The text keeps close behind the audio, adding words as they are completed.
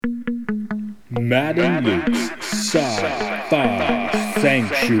Matt and Luke's Sci-Fi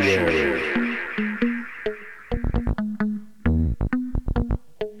Sanctuary.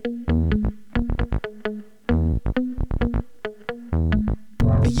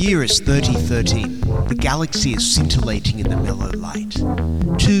 The year is 3013. The galaxy is scintillating in the mellow light.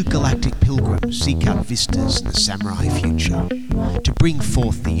 Two galactic pilgrims seek out vistas in the samurai future to bring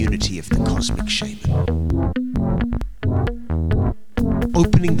forth the unity of the cosmic shaman.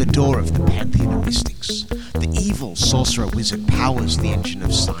 Opening the door of the pantheon of mystics, the evil sorcerer wizard powers the engine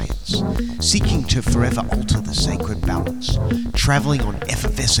of science, seeking to forever alter the sacred balance, traveling on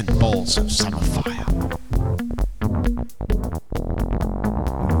effervescent balls of summer fire.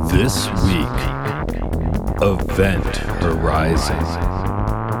 This week, Event Horizon.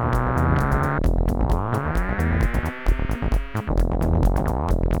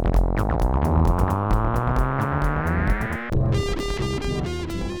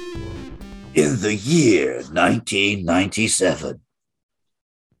 In the year 1997.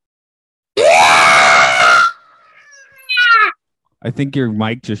 I think your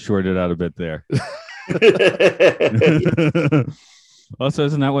mic just shorted out a bit there. Also,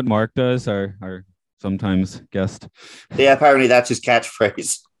 isn't that what Mark does? Our sometimes guest. Yeah, apparently that's his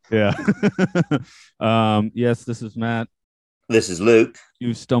catchphrase. Yeah. Yes, this is Matt. This is Luke.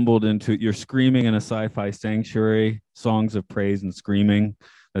 You stumbled into you're screaming in a sci-fi sanctuary, songs of praise and screaming.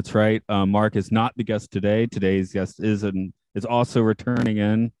 That's right. Mark is not the guest today. Today's guest is also returning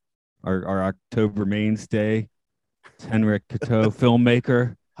in our October mainstay. It's Henrik Cateau,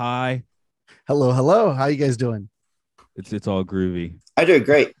 filmmaker. Hi. Hello. How you guys doing? It's all groovy. I do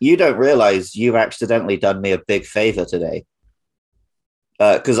great. You don't realize you've accidentally done me a big favor today.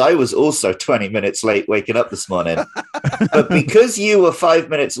 Because I was also 20 minutes late waking up this morning. But because you were 5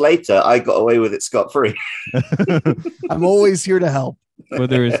 minutes later, I got away with it scot-free. I'm always here to help. Well,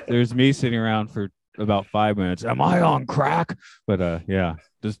 there's me sitting around for about 5 minutes. Am I on crack? But yeah.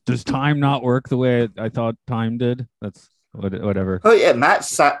 Does time not work the way I thought time did? That's whatever. Oh yeah, Matt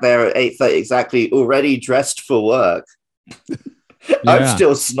sat there at 8:30 exactly, already dressed for work. Yeah. I'm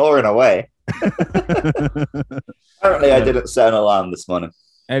still snoring away. Apparently, I didn't set an alarm this morning.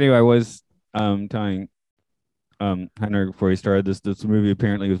 Anyway, I was telling Henrik before he started this movie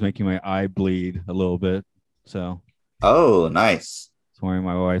apparently was making my eye bleed a little bit. So Oh, nice. worrying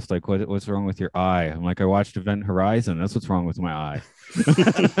my wife's like, what's wrong with your eye? I'm like, I watched Event Horizon. That's what's wrong with my eye.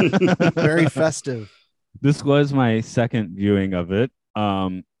 Very festive. This was my second viewing of it.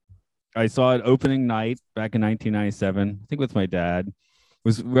 I saw it opening night back in 1997, I think with my dad.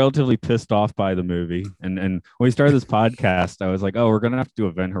 Was relatively pissed off by the movie. And when we started this podcast, I was like, oh, we're going to have to do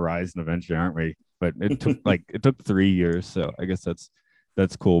Event Horizon eventually, aren't we? But it took 3 years. So I guess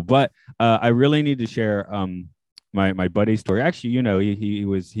that's cool. But I really need to share my buddy's story. Actually, you know, he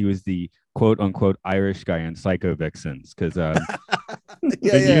was the quote unquote Irish guy in Psycho Vixens because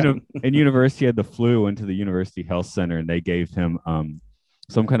in university he had the flu, went to the university health center and they gave him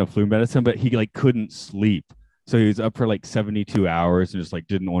some kind of flu medicine, but he couldn't sleep. So he was up for 72 hours and just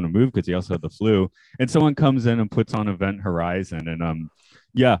didn't want to move because he also had the flu. And someone comes in and puts on Event Horizon. And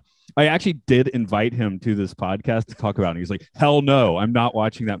yeah, I actually did invite him to this podcast to talk about it. He's like, hell no, I'm not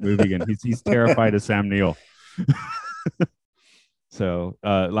watching that movie again. He's terrified of Sam Neill. So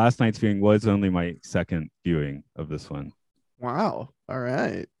last night's viewing was only my second viewing of this one. Wow. All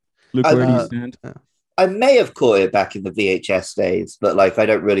right. Luke, where do you stand? I may have caught it back in the VHS days, but I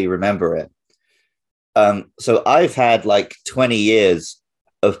don't really remember it. So I've had 20 years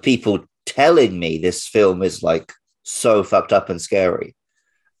of people telling me this film is so fucked up and scary.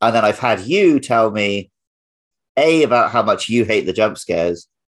 And then I've had you tell me A, about how much you hate the jump scares,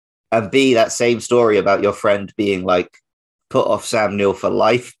 and B, that same story about your friend being put off Sam Neill for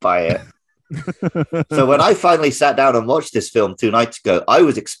life by it. So when I finally sat down and watched this film 2 nights ago, I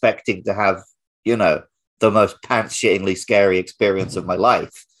was expecting to have, the most pants-shittingly scary experience of my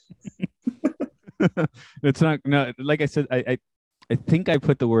life. It's not, no, like I said, I think I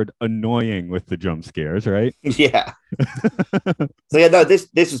put the word annoying with the jump scares, right? Yeah. So yeah, no, this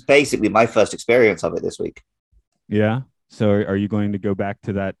was basically my first experience of it this week. Yeah. So are you going to go back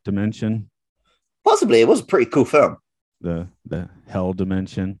to that dimension? Possibly. It was a pretty cool film. The hell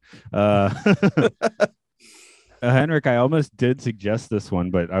dimension. Henrik, I almost did suggest this one,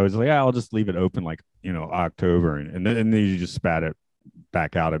 but I was like, I'll just leave it open October. And then you just spat it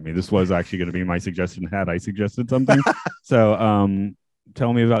back out at me. This was actually going to be my suggestion had I suggested something. So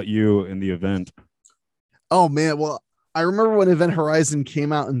tell me about you in the event. Oh man, well, I remember when Event Horizon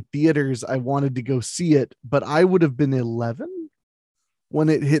came out in theaters, I wanted to go see it, but I would have been 11 when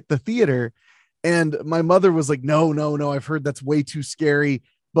it hit the theater. And my mother was like, no, I've heard that's way too scary.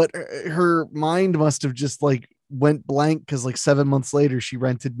 but her mind must have just like went blank because like 7 months later she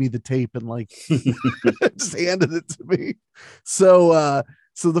rented me the tape and like just handed it to me. So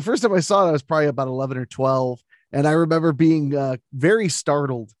the first time I saw it, I was probably about 11 or 12, and I remember being very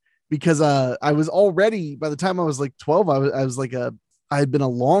startled because I was already, by the time I was like 12, I was like I had been a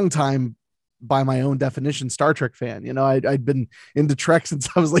long time, by my own definition, Star Trek fan. You know, I'd been into Trek since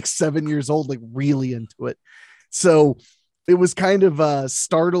I was like 7 years old, like really into it. So it was kind of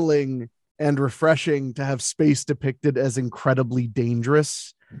startling and refreshing to have space depicted as incredibly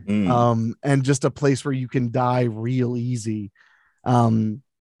dangerous, and just a place where you can die real easy.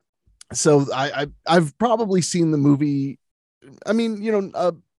 So I've probably seen the movie, I mean, you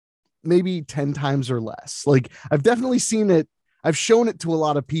know, maybe 10 times or less. Like I've definitely seen it. I've shown it to a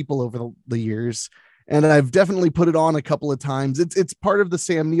lot of people over the years, and I've definitely put it on a couple of times. It's part of the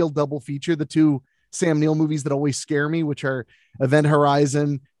Sam Neill double feature, the two Sam Neill movies that always scare me, which are Event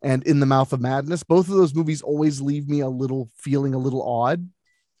Horizon and In the Mouth of Madness. Both of those movies always leave me feeling a little odd.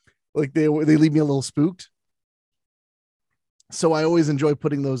 Like they leave me a little spooked. So I always enjoy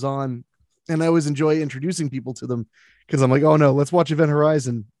putting those on, and I always enjoy introducing people to them because I'm like, oh no, let's watch Event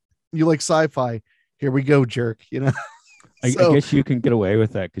Horizon. You like sci-fi? Here we go, jerk. You know. I guess you can get away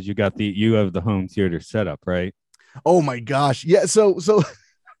with that because you have the home theater setup, right? Oh my gosh, yeah. So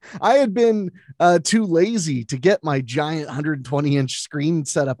I had been too lazy to get my giant 120-inch screen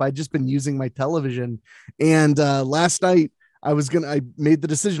set up. I'd just been using my television, and last night I made the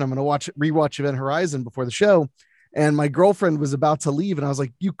decision I'm going to rewatch Event Horizon before the show, and my girlfriend was about to leave, and I was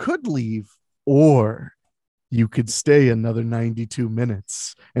like, you could leave, or you could stay another 92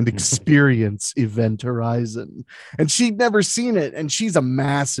 minutes and experience Event Horizon. And she'd never seen it, and she's a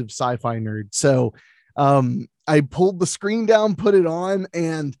massive sci-fi nerd. So I pulled the screen down, put it on,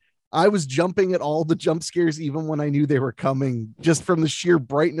 and I was jumping at all the jump scares, even when I knew they were coming, just from the sheer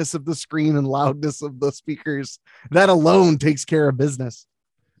brightness of the screen and loudness of the speakers. That alone takes care of business.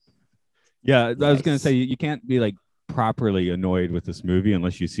 Yeah, nice. I was going to say, you can't be like properly annoyed with this movie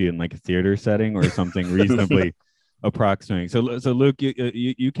unless you see it in like a theater setting or something reasonably approximating. So Luke,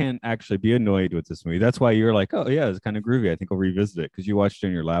 you can't actually be annoyed with this movie. That's why you're like, oh yeah, it's kind of groovy. I think I'll revisit it because you watched it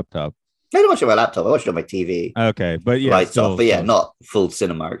on your laptop. I didn't watch it on my laptop. I watched it on my TV. Okay, but yeah, lights off. But yeah, not full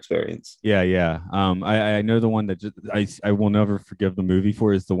cinema experience. Yeah. I know the one that I will never forgive the movie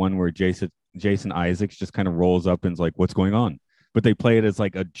for is the one where Jason Isaacs just kind of rolls up and's like, "What's going on?" But they play it as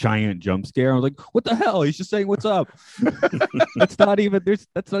like a giant jump scare. I was like, "What the hell?" He's just saying, "What's up?" That's not even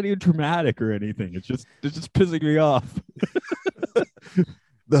dramatic or anything. It's just pissing me off.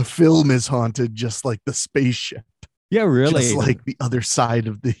 The film is haunted, just like the spaceship. Yeah, really. Just like the other side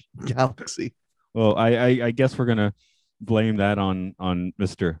of the galaxy. Well, I guess we're gonna blame that on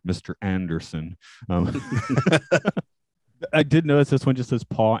Mr. Anderson. I did notice this one just says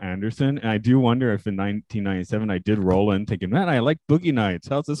Paul Anderson, and I do wonder if in 1997 I did roll in thinking, man, I like Boogie Nights.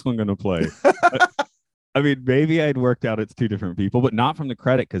 How's this one gonna play? I mean, maybe I'd worked out it's two different people, but not from the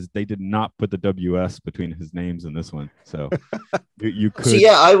credit because they did not put the WS between his names in this one. So you could. So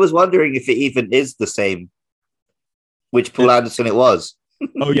yeah, I was wondering if it even is the same. Which Paul Anderson it was?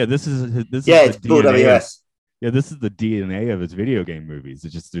 Oh yeah, this is it's Paul WS. Yeah, this is the DNA of his video game movies.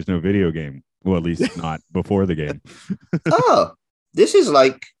 It's just there's no video game. Well, at least not before the game. Oh, this is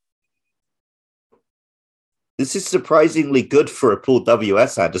surprisingly good for a Paul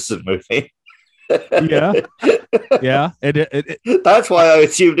W.S. Anderson movie. Yeah. That's why I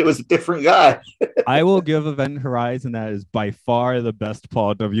assumed it was a different guy. I will give Event Horizon that is by far the best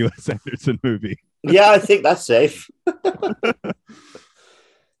Paul W.S. Anderson movie. Yeah, I think that's safe.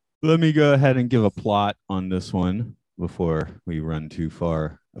 Let me go ahead and give a plot on this one before we run too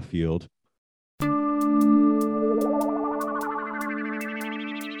far afield.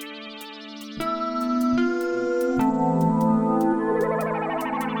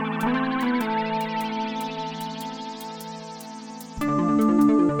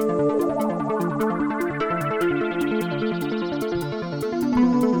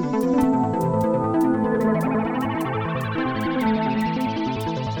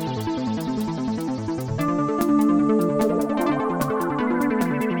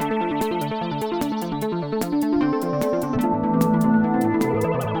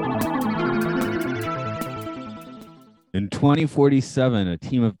 In 2047, a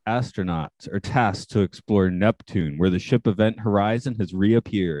team of astronauts are tasked to explore Neptune, where the ship Event Horizon has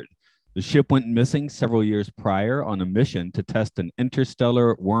reappeared. The ship went missing several years prior on a mission to test an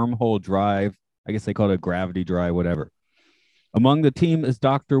interstellar wormhole drive. I guess they call it a gravity drive, whatever. Among the team is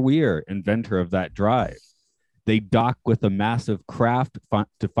Dr. Weir, inventor of that drive. They dock with a massive craft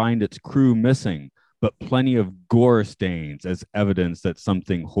to find its crew missing, but plenty of gore stains as evidence that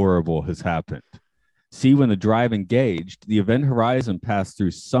something horrible has happened. See, when the drive engaged, the event horizon passed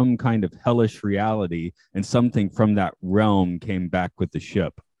through some kind of hellish reality, and something from that realm came back with the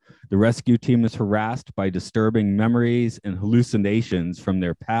ship. The rescue team is harassed by disturbing memories and hallucinations from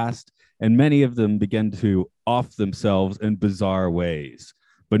their past, and many of them begin to off themselves in bizarre ways.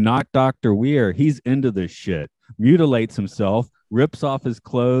 But not Dr. Weir. He's into this shit, mutilates himself, rips off his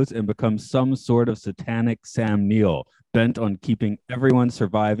clothes, and becomes some sort of satanic Sam Neill, bent on keeping everyone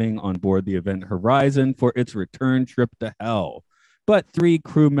surviving on board the Event Horizon for its return trip to hell. But 3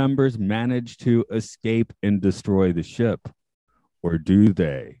 crew members manage to escape and destroy the ship. Or do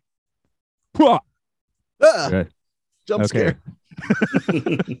they? Ah, jump scare.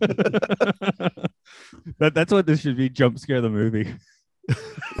 That's what this should be. Jump scare the movie.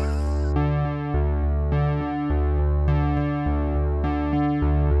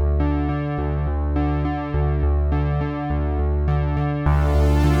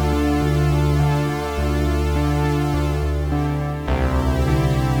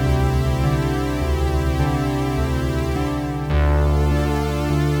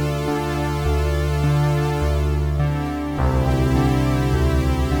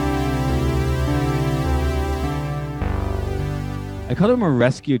 I called them a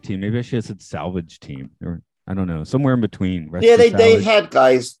rescue team. Maybe I should have said salvage team, or I don't know, somewhere in between. Yeah, they had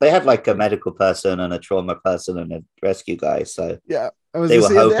guys. They had like a medical person and a trauma person and a rescue guy. So yeah, they were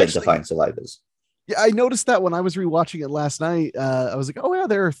hoping to find survivors. Yeah, I noticed that when I was rewatching it last night. I was like, oh yeah,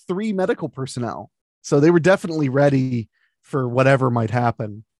 there are 3 medical personnel, so they were definitely ready for whatever might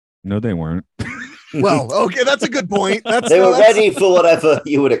happen. No, they weren't. Well, okay, that's a good point. They were ready for whatever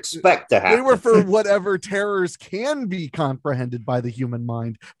you would expect to happen. They were for whatever terrors can be comprehended by the human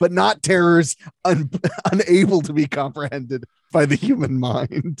mind, but not terrors unable to be comprehended by the human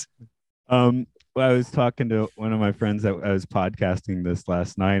mind. Well, I was talking to one of my friends that I was podcasting this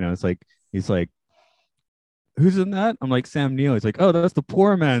last night. And I was like, he's like, who's in that? I'm like, Sam Neill. He's like, oh, that's the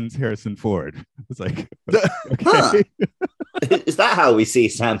poor man's Harrison Ford. I was like, okay. Is that how we see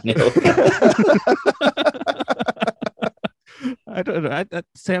Sam Neill? I don't know.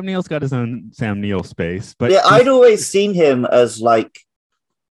 Sam Neill's got his own Sam Neill space, but yeah, I'd always seen him as like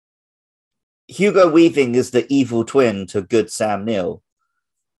Hugo Weaving is the evil twin to good Sam Neill.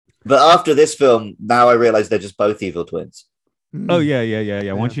 But after this film, now I realize they're just both evil twins. Oh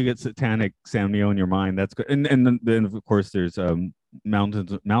yeah. Once you get satanic Sam Neill in your mind, that's good. And then of course there's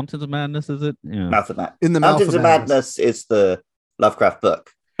Mountains of Madness, is it? Yeah. Mountains of Madness is the Lovecraft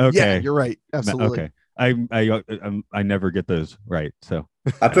book. Okay. Yeah, you're right. Absolutely. Okay. I never get those right. So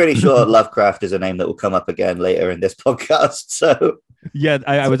I'm pretty sure Lovecraft is a name that will come up again later in this podcast. So yeah,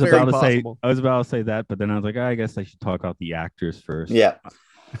 I was about to say that, but then I was like, I guess I should talk about the actors first. Yeah.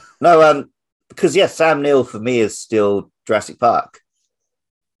 No, because Sam Neill for me is still Jurassic Park.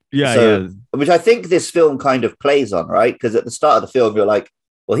 Yeah. Which I think this film kind of plays on, right? Because at the start of the film, you're like,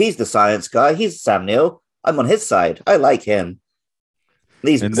 well, he's the science guy. He's Sam Neill. I'm on his side. I like him.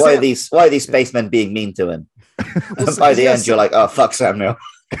 Why are these spacemen being mean to him? And by the end, you're like, oh, fuck Sam Neill.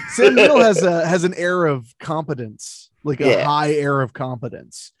 Sam Neill has an air of competence, like a high air of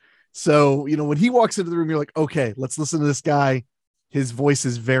competence. So, when he walks into the room, you're like, okay, let's listen to this guy. His voice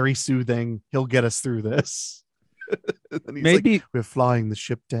is very soothing. He'll get us through this. Maybe like, we're flying the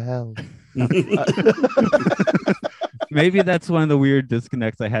ship to hell. Maybe that's one of the weird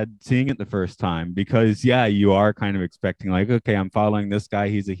disconnects I had seeing it the first time, because you are kind of expecting like, okay, I'm following this guy,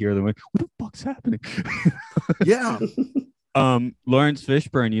 he's a hero. What the fuck's happening? Yeah. Lawrence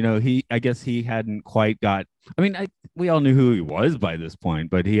Fishburne, I guess he hadn't quite got, we all knew who he was by this point,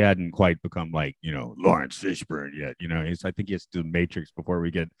 but he hadn't quite become like, Lawrence Fishburne yet. I think he has to do Matrix before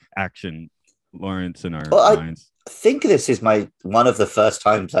we get action Lawrence in our minds. I think this is one of the first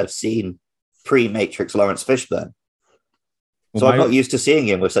times I've seen pre-Matrix Lawrence Fishburne. So I'm not used to seeing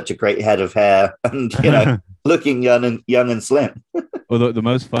him with such a great head of hair and looking young and slim. Well, the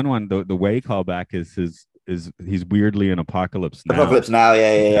most fun one, the way callback is he's weirdly in Apocalypse Now. Apocalypse Now,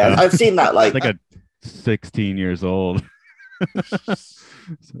 yeah. I've seen that like 16 years old.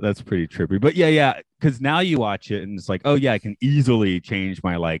 So that's pretty trippy. But because now you watch it and it's like, oh yeah, I can easily change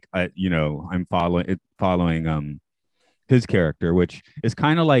my I'm following his character, which is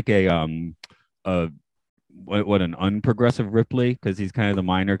kind of like an unprogressive Ripley, because he's kind of the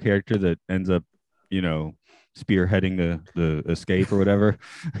minor character that ends up spearheading the escape or whatever.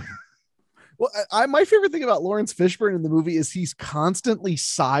 Well, my favorite thing about Lawrence Fishburne in the movie is he's constantly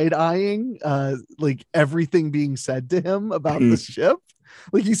side-eyeing like everything being said to him about the ship.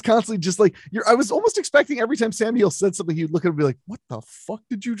 Like he's constantly just like I was almost expecting every time Samuel said something, he'd look at him and be like, what the fuck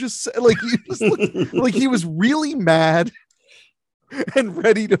did you just say? Like he just looked like he was really mad and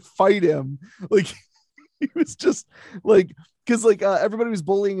ready to fight him. Like he was just like, because like everybody was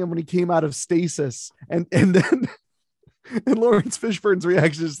bullying him when he came out of stasis, and then and Lawrence Fishburne's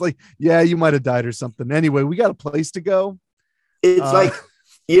reaction is like, yeah, you might have died or something. Anyway, we got a place to go. It's like,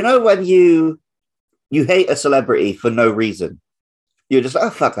 you know, when you hate a celebrity for no reason, you're just like, oh,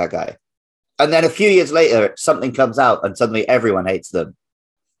 fuck that guy. And then a few years later, something comes out and suddenly everyone hates them.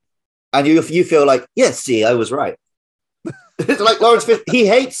 And you feel like, yes, see, I was right. It's like Lawrence Fishburne,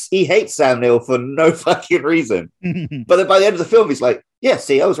 he hates Sam Neill for no fucking reason. But then by the end of the film, he's like, yeah,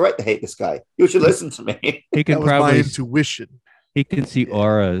 see, I was right to hate this guy. You should listen to me. He can that was my probably intuition. he can see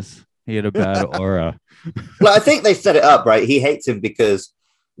auras. He had a bad aura. Well, I think they set it up, right? He hates him because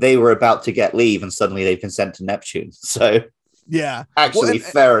they were about to get leave and suddenly they've been sent to Neptune. So Yeah. actually,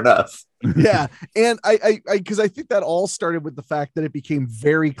 fair enough. Yeah. And I because I think that all started with the fact that it became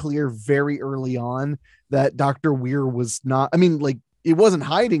very clear very early on that Dr. Weir was not, I mean, like it wasn't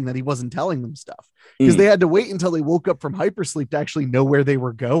hiding that he wasn't telling them stuff, because they had to wait until they woke up from hypersleep to actually know where they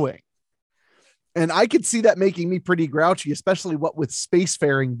were going. And I could see that making me pretty grouchy, especially what with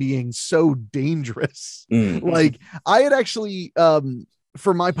spacefaring being so dangerous. Like I had actually,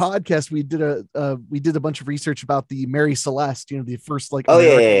 for my podcast, we did a bunch of research about the Mary Celeste, you know, the first like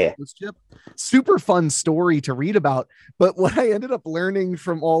ship. Super fun story to read about. But what I ended up learning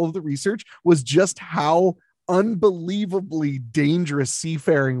from all of the research was just how unbelievably dangerous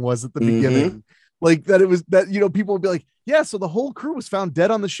seafaring was at the beginning. Like that it was that, you know, people would be like, yeah, so the whole crew was found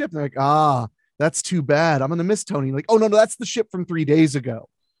dead on the ship. And they're like, that's too bad. I'm gonna miss Tony. Like, oh no, that's the ship from 3 days ago.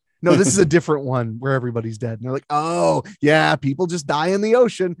 No, this is a different one where everybody's dead. And they're like, oh yeah, people just die in the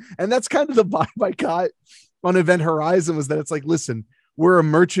ocean. And that's kind of the vibe I got on Event Horizon, was that it's like, listen, we're a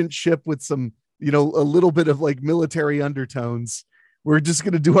merchant ship with some, you know, a little bit of like military undertones. We're just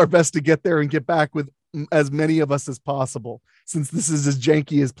going to do our best to get there and get back with as many of us as possible, since this is as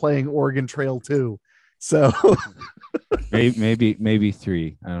janky as playing Oregon Trail 2. So maybe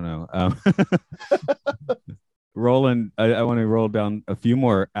 3. I don't know. Roland, I want to roll down a few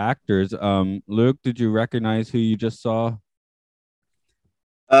more actors. Luke, did you recognize who you just saw?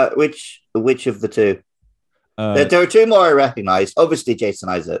 Which of the two? There are two more I recognized. Obviously, Jason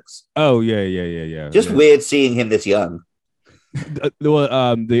Isaacs. Oh yeah. Just weird seeing him this young.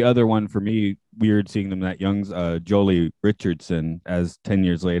 The other one for me, weird seeing them that young's Jolie Richardson. As 10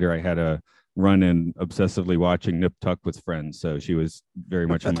 years later, I had a run in obsessively watching Nip Tuck with friends, so she was very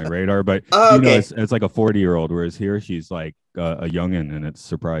much on my radar. But you know, it's like a 40-year-old, whereas here she's like a youngin, and it's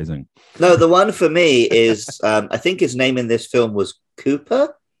surprising. No, the one for me is I think his name in this film was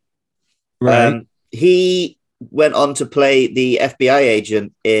Cooper. Right. He went on to play the FBI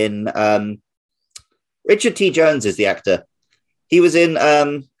agent in Richard T. Jones is the actor. He was in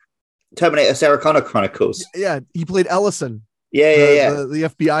Terminator Sarah Connor Chronicles. Yeah, he played Ellison. The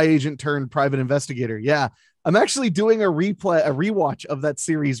FBI agent turned private investigator. Yeah. I'm actually doing a rewatch of that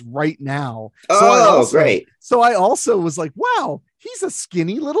series right now. Great. So I also was like, wow, he's a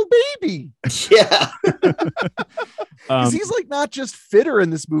skinny little baby. Yeah. He's like not just fitter in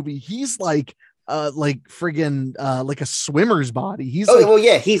this movie. He's like friggin' like a swimmer's body. He's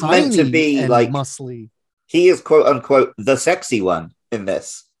he's meant to be like muscly. He is quote unquote the sexy one in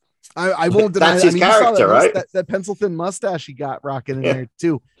this. I won't deny that's his character, right? That pencil thin mustache he got rocking in there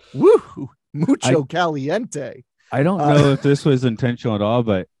too. Woo, mucho caliente. I don't know if this was intentional at all,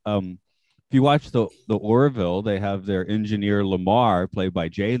 but if you watch the Orville, they have their engineer Lamar played by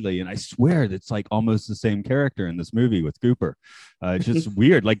Jay Lee, and I swear that's like almost the same character in this movie with Cooper. It's just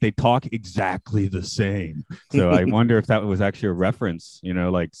weird, like they talk exactly the same. So I wonder if that was actually a reference, you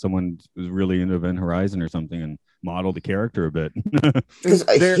know, like someone was really into Event Horizon or something and model the character a bit. Because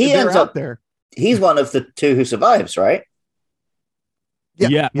he ends up there. He's one of the two who survives, right?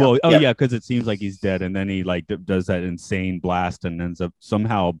 Yeah. Well, because it seems like he's dead, and then he like does that insane blast and ends up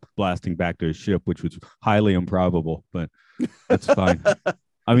somehow blasting back to his ship, which was highly improbable, but that's fine.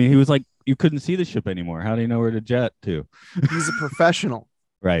 I mean, he was like, you couldn't see the ship anymore. How do you know where to jet to? He's a professional.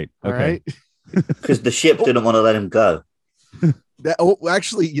 Right. Okay. Because the ship didn't want to let him go.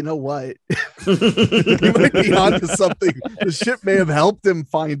 Actually, you know what? You might be onto something. The ship may have helped him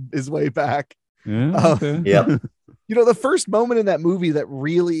find his way back. Yeah. You know, the first moment in that movie that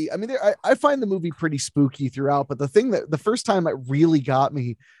really, I mean, I find the movie pretty spooky throughout, but the first time it really got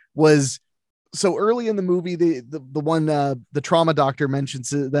me was so early in the movie, the trauma doctor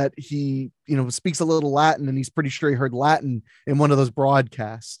mentions that he, you know, speaks a little Latin, and he's pretty sure he heard Latin in one of those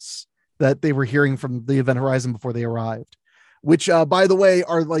broadcasts that they were hearing from the Event Horizon before they arrived. which by the way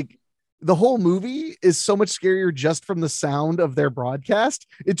are like the whole movie is so much scarier just from the sound of their broadcast.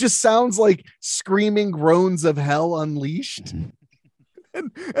 It just sounds like screaming groans of hell unleashed.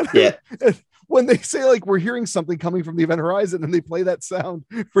 and Yeah. When they say like we're hearing something coming from the event horizon and they play that sound,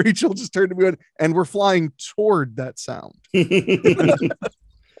 Rachel just turned to me and we're flying toward that sound.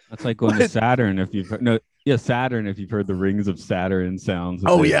 That's like going to Saturn if you've Saturn if you've heard the rings of Saturn sounds.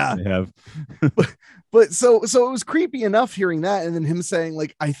 Oh, they yeah. have. But so it was creepy enough hearing that, and then him saying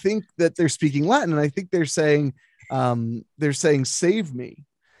like, I think that they're speaking Latin, and I think they're saying save me.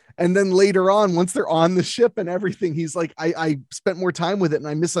 And then later on, once they're on the ship and everything, he's like, I spent more time with it and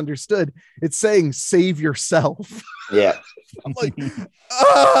I misunderstood. It's saying save yourself. Yeah. I'm like,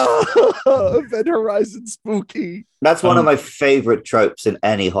 oh, Event Horizon spooky. That's one of my favorite tropes in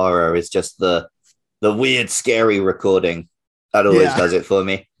any horror is just the weird, scary recording. That always does it for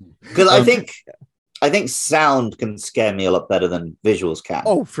me. Because I think sound can scare me a lot better than visuals can.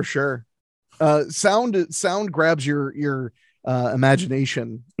 Oh, for sure. Sound grabs your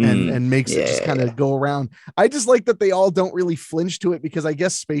imagination and makes it just kind of go around. I just like that they all don't really flinch to it because I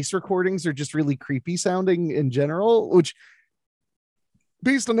guess space recordings are just really creepy sounding in general, which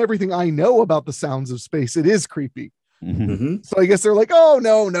based on everything I know about the sounds of space, it is creepy. Mm-hmm. So I guess they're like, oh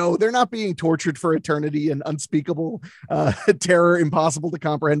no, they're not being tortured for eternity and unspeakable terror impossible to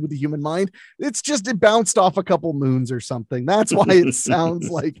comprehend with the human mind. It's just it bounced off a couple moons or something. That's why it sounds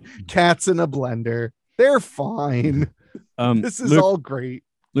like cats in a blender. They're fine. This is Luke, all great.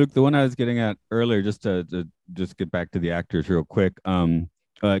 Luke, the one I was getting at earlier, just to just get back to the actors real quick.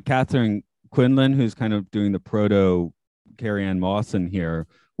 Catherine Quinlan, who's kind of doing the proto Carrie Ann Moss in here,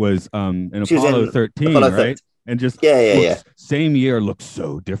 was in Apollo 13, right? And just same year looks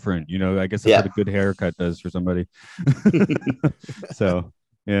so different. You know, I guess that's what a good haircut does for somebody. So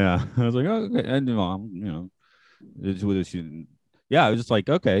yeah, I was like, oh, okay. And you know, I was just like,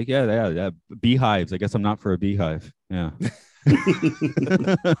 okay, yeah. Beehives. I guess I'm not for a beehive. Yeah.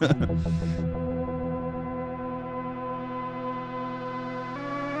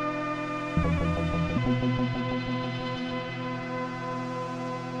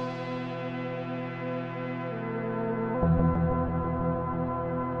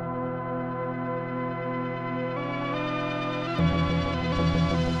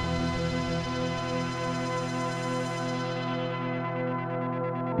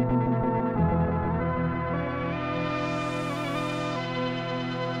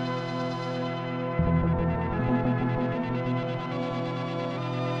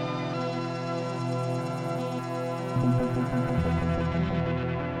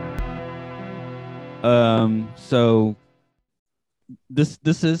 So this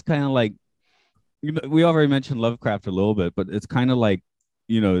is kind of like, you know, we already mentioned Lovecraft a little bit, but it's kind of like,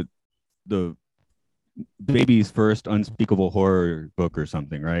 you know, the baby's first unspeakable horror book or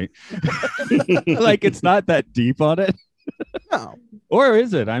something, right? Like it's not that deep on it. No. Or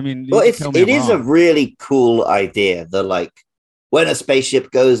is it? I mean, well, it is a really cool idea that like when a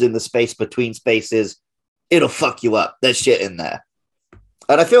spaceship goes in the space between spaces, it'll fuck you up. There's shit in there.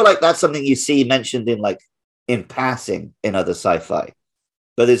 And I feel like that's something you see mentioned in passing in other sci-fi.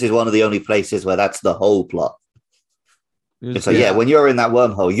 But this is one of the only places where that's the whole plot. It's like, when you're in that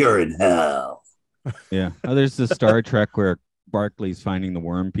wormhole, you're in hell. Yeah. Oh, there's the Star Trek where Barclay's finding the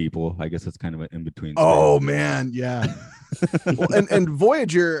worm people. I guess it's kind of an in-between. Oh, man. Yeah. Well, and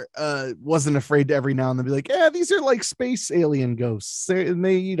Voyager wasn't afraid to every now and then be like, yeah, these are like space alien ghosts. And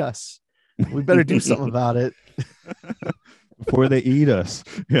they eat us. We better do something about it. Before they eat us.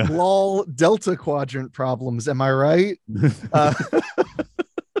 Yeah. Lol, Delta Quadrant problems. Am I right?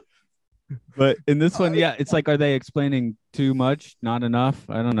 But in this one, it's like, are they explaining too much? Not enough?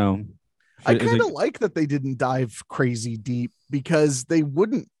 I don't know. I kind of like that they didn't dive crazy deep because they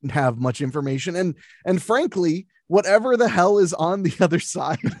wouldn't have much information. And frankly, whatever the hell is on the other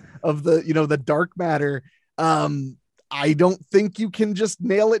side of the, you know, the dark matter, I don't think you can just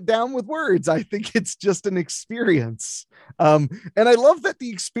nail it down with words. I think it's just an experience. And I love that the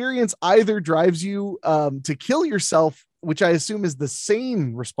experience either drives you to kill yourself, which I assume is the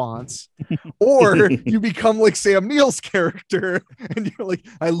sane response, or you become like Sam Neill's character and you're like,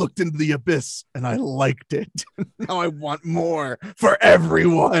 I looked into the abyss and I liked it. Now I want more for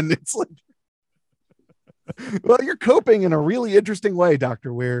everyone. It's like, well, you're coping in a really interesting way,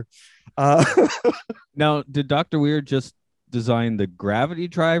 Dr. Weir. Now, did Dr. Weir just design the gravity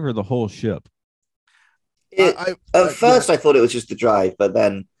drive or the whole ship? At first, I thought it was just the drive, but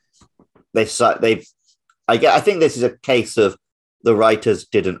then I think this is a case of the writers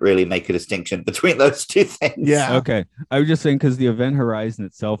didn't really make a distinction between those two things. Yeah. Okay. I was just saying because the Event Horizon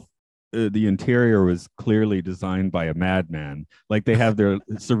itself the interior was clearly designed by a madman. Like they have their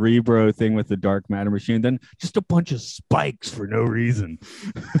Cerebro thing with the dark matter machine, then just a bunch of spikes for no reason.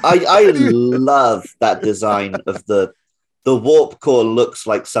 I love that design of the warp core. Looks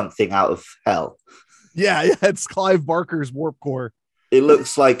like something out of hell. Yeah, it's Clive Barker's warp core. It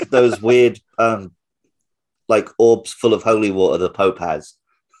looks like those weird like orbs full of holy water the Pope has.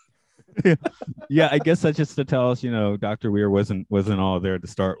 Yeah, I guess that's just to tell us, Dr. Weir wasn't all there to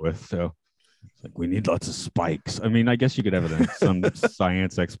start with. So it's like we need lots of spikes. I mean, I guess you could have some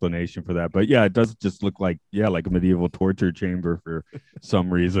science explanation for that, but yeah, it does just look like a medieval torture chamber for some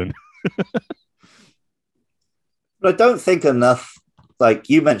reason. But I don't think enough, like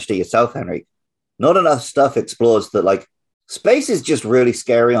you mentioned it yourself, Henry, not enough stuff explores that like space is just really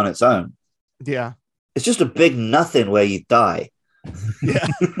scary on its own. Yeah. It's just a big nothing where you die. Yeah.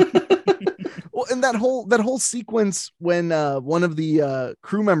 Well, and that whole sequence when one of the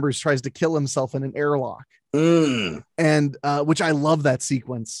crew members tries to kill himself in an airlock, and which I love that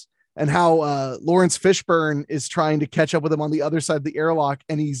sequence, and how Lawrence Fishburne is trying to catch up with him on the other side of the airlock,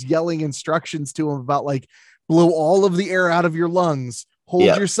 and he's yelling instructions to him about like blow all of the air out of your lungs, hold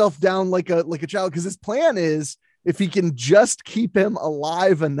yourself down like a child, because his plan is if he can just keep him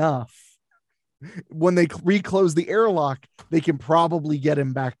alive enough, when they reclose the airlock, they can probably get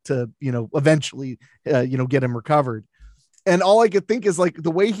him back to, eventually, get him recovered. And all I could think is like the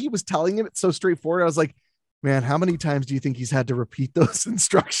way he was telling him, it's so straightforward. I was like, man, how many times do you think he's had to repeat those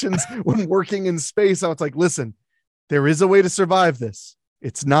instructions when working in space? I was like, listen, there is a way to survive this.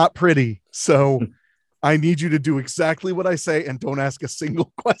 It's not pretty. So I need you to do exactly what I say and don't ask a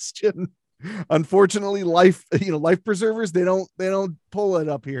single question. Unfortunately, life preservers, they don't pull it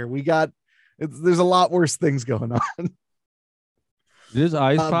up here. There's a lot worse things going on. Did his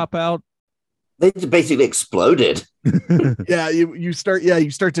eyes pop out? They basically exploded. Yeah, you start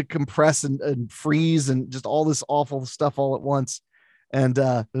to compress and freeze and just all this awful stuff all at once. And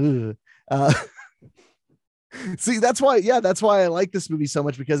see, that's why I like this movie so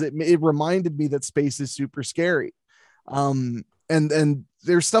much, because it reminded me that space is super scary. And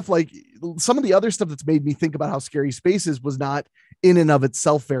there's stuff like some of the other stuff that's made me think about how scary space is was not in and of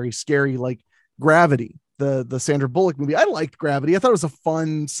itself very scary, like Gravity, the Sandra Bullock movie. I liked Gravity. I thought it was a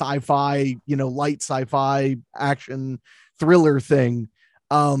fun sci-fi, light sci-fi action thriller thing.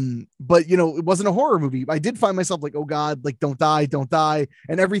 But it wasn't a horror movie. I did find myself like, oh God, like don't die.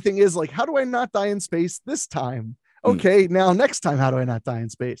 And everything is like, how do I not die in space this time? Okay. Now next time, how do I not die in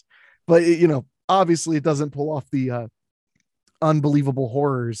space? But obviously it doesn't pull off the unbelievable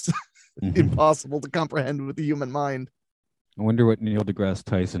horrors impossible to comprehend with the human mind. I wonder what Neil deGrasse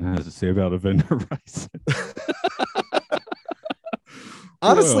Tyson has to say about Event Horizon.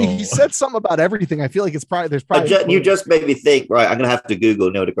 Honestly, he said something about everything. I feel like there's probably you just made me think, right? I'm gonna have to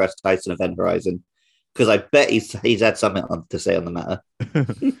Google Neil deGrasse Tyson Event Horizon, because I bet he's had something to say on the matter.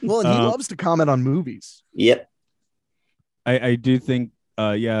 Well, and he loves to comment on movies. Yep. I do think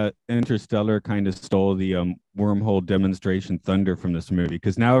Interstellar kind of stole the wormhole demonstration thunder from this movie,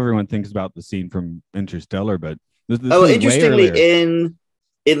 because now everyone thinks about the scene from Interstellar, but interestingly, in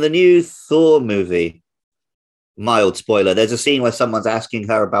the new Thor movie, mild spoiler, there's a scene where someone's asking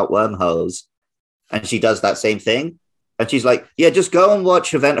her about wormholes, and she does that same thing, and she's like, "Yeah, just go and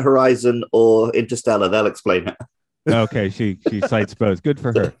watch Event Horizon or Interstellar; they'll explain it." Okay, she cites both. Good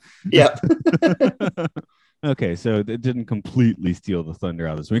for her. Yep. Okay, so it didn't completely steal the thunder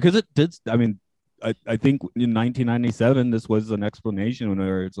out of this movie, because it did. I mean, I think in 1997, this was an explanation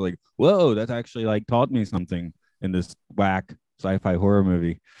where it's like, whoa, that actually like taught me something in this whack sci-fi horror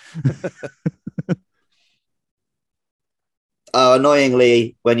movie.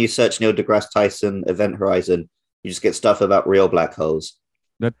 Annoyingly, when you search Neil deGrasse Tyson Event Horizon, you just get stuff about real black holes.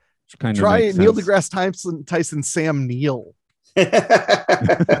 That kind of try Neil deGrasse Tyson Sam Neill.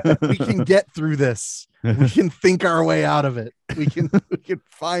 We can get through this. We can think our way out of it. We can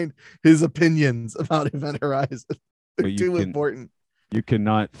find his opinions about Event Horizon. They're too important. You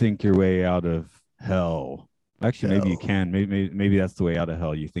cannot think your way out of hell. Actually, maybe you can. Maybe that's the way out of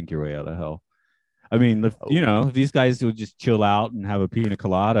hell. You think your way out of hell. I mean, if these guys would just chill out and have a pina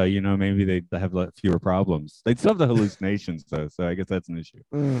colada, maybe they'd have fewer problems. They'd still have the hallucinations, though. So I guess that's an issue.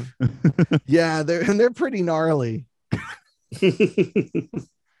 Yeah, they're pretty gnarly.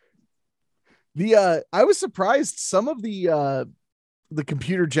 I was surprised some of the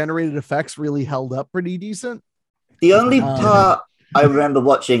computer generated effects really held up pretty decent. The only part I remember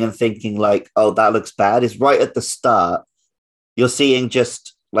watching and thinking like, oh, that looks bad is right at the start. You're seeing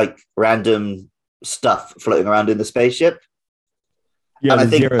just like random stuff floating around in the spaceship. Yeah,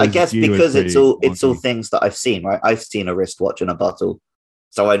 and I guess because it's all things that I've seen, right? I've seen a wristwatch and a bottle.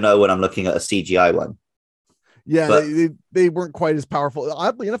 so I know when I'm looking at a CGI one. Yeah, But- they weren't quite as powerful.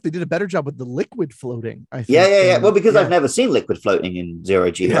 Oddly enough, they did a better job with the liquid floating. I think. Yeah. Well, because yeah. I've never seen liquid floating in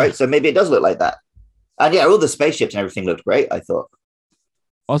zero G, Yeah. right? So maybe it does look like that. And yeah, all the spaceships and everything looked great, I thought.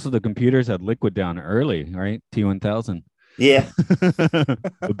 Also, the computers had liquid down early, right? T1000. Yeah.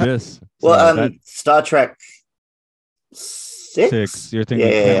 Abyss. Well, So that Star Trek 6? 6. You're thinking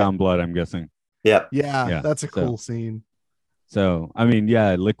Yeah. Klingon blood, I'm guessing. Yeah. Yeah, that's a so- cool scene. So, I mean,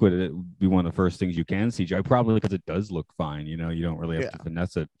 yeah, liquid it would be one of the first things you can CGI, probably because it does look fine. You know, you don't really have to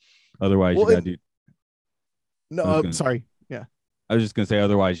finesse it. Otherwise, Well, you got to do. No, I was gonna- sorry. Yeah. I was just gonna say,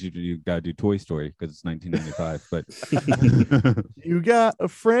 otherwise you got to do Toy Story because it's 1995. But You got a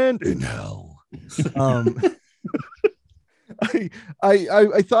friend in hell.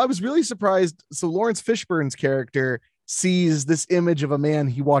 I thought I was really surprised. So Lawrence Fishburne's character sees this image of a man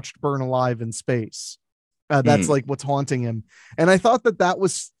he watched burn alive in space. That's like what's haunting him. And I thought that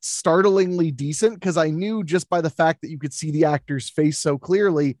was startlingly decent because I knew just by the fact that you could see the actor's face so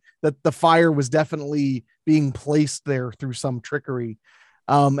clearly that the fire was definitely being placed there through some trickery.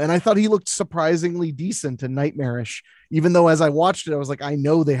 And I thought he looked surprisingly decent and nightmarish, even though as I watched it, I was like, I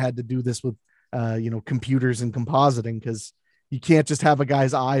know they had to do this with, computers and compositing because you can't just have a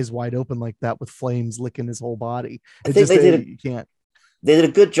guy's eyes wide open like that with flames licking his whole body. I think You can't. They did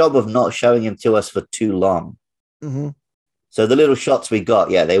a good job of not showing him to us for too long. Mm-hmm. So the little shots we got,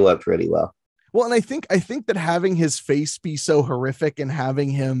 yeah, they worked really well. Well, and I think that having his face be so horrific and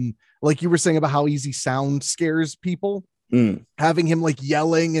having him, like you were saying about how easy sound scares people, having him like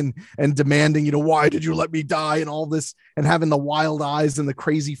yelling and demanding, why did you let me die and all this, and having the wild eyes and the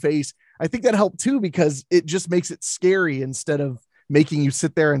crazy face, I think that helped too because it just makes it scary instead of making you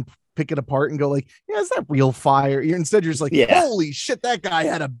sit there and pick it apart and go like, yeah, is that real fire? Instead, you're just like, holy shit, that guy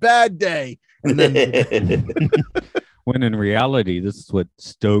had a bad day. And then when in reality, this is what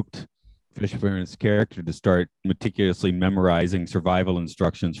stoked Fishburne's character to start meticulously memorizing survival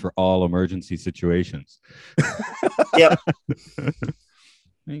instructions for all emergency situations. Yep.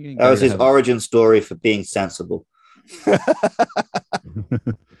 That was his origin story for being sensible.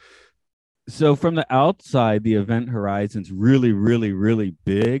 So from the outside, the event horizon's really, really, really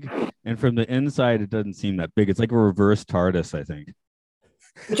big. And from the inside, it doesn't seem that big. It's like a reverse TARDIS, I think.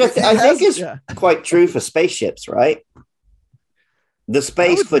 Which I think is quite true for spaceships, right? The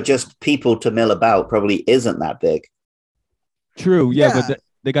space for just people to mill about probably isn't that big. True, yeah. But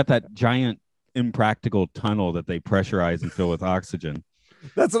they got that giant impractical tunnel that they pressurize and fill with oxygen.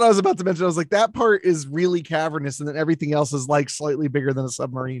 That's what I was about to mention. I was like, that part is really cavernous, and then everything else is like slightly bigger than a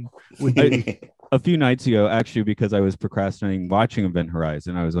submarine would be. A few nights ago, actually, because I was procrastinating watching Event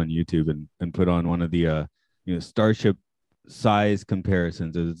Horizon, I was on YouTube and put on one of the Starship size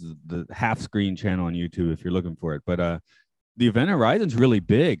comparisons. It's the half screen channel on YouTube if you're looking for it. But the Event Horizon's really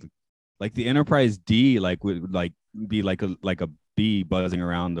big. Like the Enterprise D, would be like a bee buzzing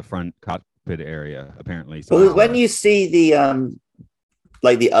around the front cockpit area. Apparently, so well, when you see the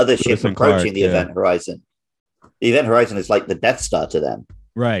the other ship Lewis and approaching Clark, the Event Horizon, the Event Horizon is like the Death Star to them.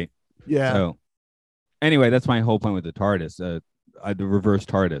 right? Yeah. So anyway, that's my whole point with the TARDIS. The reverse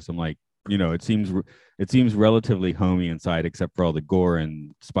TARDIS. I'm like, it seems relatively homey inside, except for all the gore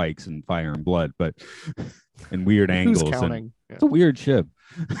and spikes and fire and blood, but and weird angles. Who's counting? And it's a weird ship.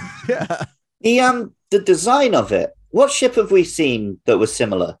 Yeah. The design of it. What ship have we seen that was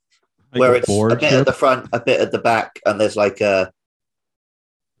similar? Like where a it's a Borg bit ship? at the front, a bit at the back, and there's like a.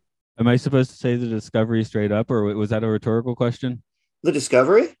 Am I supposed to say the Discovery straight up, or was that a rhetorical question? The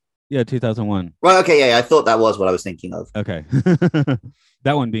Discovery? Yeah, 2001. Right. Okay. Yeah. I thought that was what I was thinking of. Okay.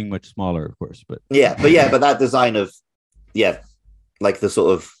 That one being much smaller, of course, but But that design of, like the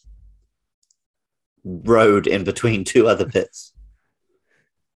sort of road in between two other pits,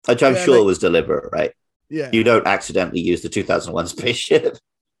 which I'm sure was deliberate, right? Yeah. You don't accidentally use the 2001 spaceship.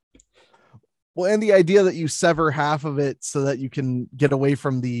 Well, and the idea that you sever half of it so that you can get away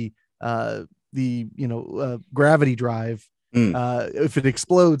from the gravity drive if it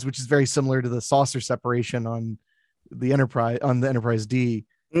explodes, which is very similar to the saucer separation on the Enterprise D.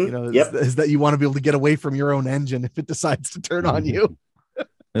 Is that you want to be able to get away from your own engine if it decides to turn on you.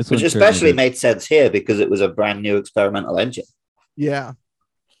 Which especially made sense here because it was a brand new experimental engine. Yeah.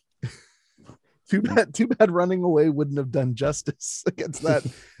 Too bad running away wouldn't have done justice against that.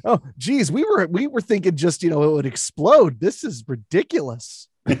 Oh, geez, we were thinking just, it would explode. This is ridiculous.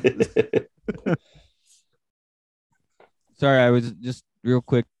 Sorry, I was just real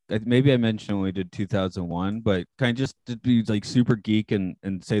quick. Maybe I mentioned when we did 2001, but can I just be like super geek and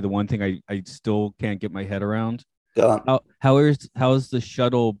say the one thing I still can't get my head around? Go on. How is the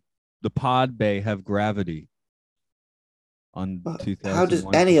shuttle, the pod bay have gravity? on 2000. How does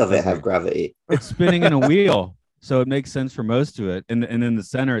any of it have gravity? It's spinning in a wheel, so it makes sense for most of it. And in the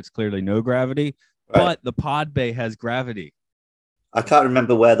center, it's clearly no gravity, Right. but the pod bay has gravity I can't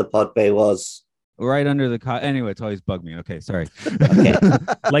remember where the pod bay was. right under the car. Anyway, it's always bugged me. Okay, sorry. Okay.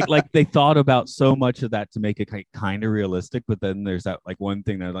 like they thought about so much of that to make it kind of realistic, but then there's that like one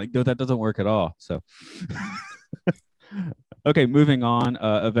thing that like, no, that doesn't work at all. So okay, moving on.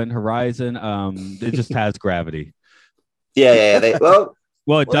 Event Horizon. It just has gravity. Yeah. Well, it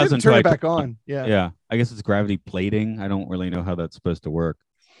Well, they doesn't turn it like- back on. Yeah. Yeah, I guess it's gravity plating. I don't really know how that's supposed to work.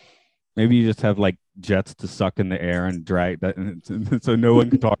 Maybe you just have like jets to suck in the air and drag that, so no one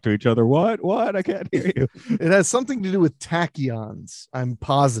can talk to each other. What? I can't hear you. It has something to do with tachyons. I'm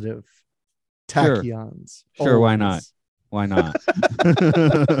positive. Sure. Tachyons. Sure, why Always. Why not?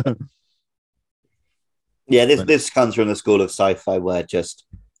 Yeah, this comes from the school of sci-fi where just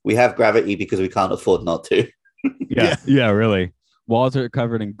we have gravity because we can't afford not to. yeah, really. Walls are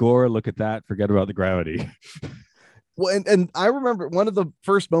covered in gore. Look at that. Forget about the gravity. Well, and I remember one of the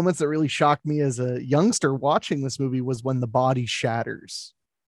first moments that really shocked me as a youngster watching this movie was when the body shatters.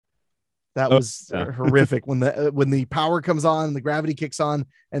 That was yeah. horrific when the power comes on, the gravity kicks on,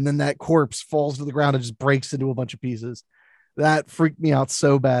 and then that corpse falls to the ground and just breaks into a bunch of pieces. That freaked me out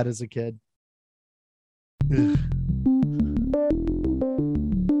so bad as a kid. Ugh.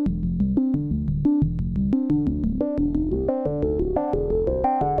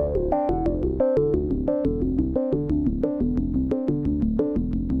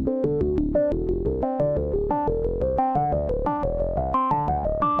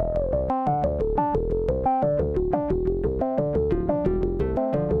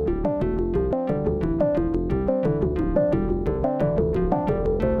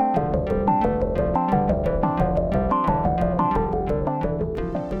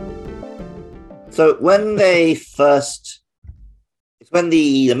 So when they first, it's when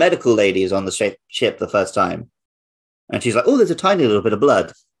the medical lady is on the ship the first time, and she's like, "Oh, there's a tiny little bit of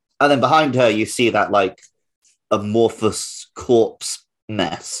blood," and then behind her you see that like amorphous corpse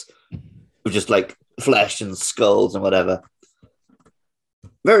mess with just like flesh and skulls and whatever.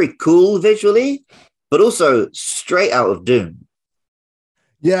 Very cool visually, but also straight out of Doom.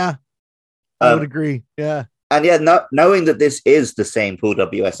 Yeah, I would agree. Yeah. And yeah, knowing that this is the same Paul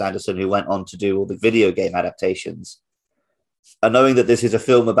W.S. Anderson who went on to do all the video game adaptations, and knowing that this is a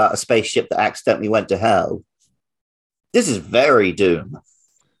film about a spaceship that accidentally went to hell, this is very Doom.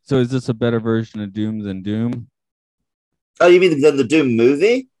 So is this a better version of Doom than Doom? Oh, you mean than the Doom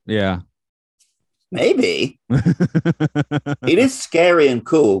movie? Yeah. Maybe. It is scary and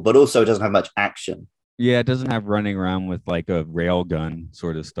cool, but also it doesn't have much action. Yeah, it doesn't have running around with like a rail gun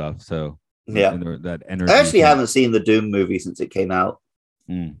sort of stuff. So Yeah. that energy. I actually haven't seen the Doom movie since it came out.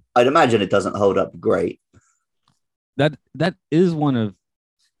 Mm. I'd imagine it doesn't hold up great. That is one of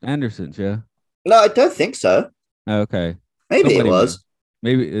Anderson's, yeah. No, I don't think so. Okay. Maybe Somebody it was.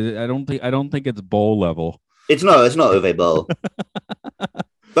 Maybe I don't think it's bowl level. It's not Uwe Boll.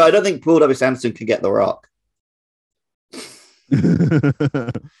 But I don't think Paul W. Anderson can get The Rock.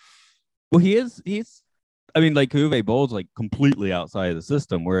 Well, he's I mean, like Uwe Boll's like completely outside of the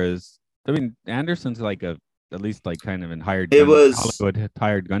system, whereas I mean Anderson's like at least like kind of in Hollywood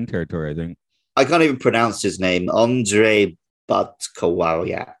hired gun territory, I think. I can't even pronounce his name. Andrei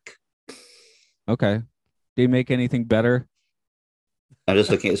Butkowiak. Okay. Did he make anything better? I'm just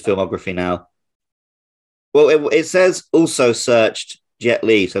looking at his filmography now. Well, it says also searched Jet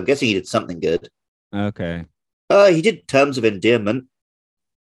Li, so I'm guessing he did something good. Okay. He did Terms of Endearment,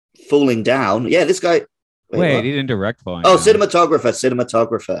 Falling Down. Yeah, this guy. Wait, he didn't direct Falling Oh, Down. cinematographer.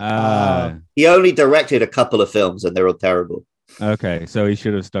 He only directed a couple of films, and they're all terrible. Okay, so he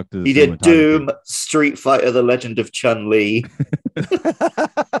should have stuck to the He did cinematography. Doom, Street Fighter: The Legend of Chun-Li,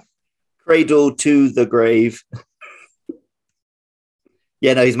 Cradle to the Grave.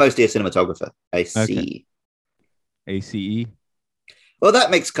 Yeah, no, he's mostly a cinematographer. I see. Okay. ACE. Well,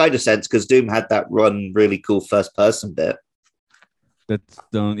 that makes kind of sense because Doom had that really cool first-person bit. That's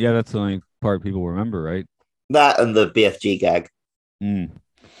the only part people remember, right? That and the BFG gag. Mm.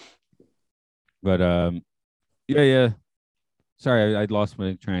 But yeah. Sorry, I lost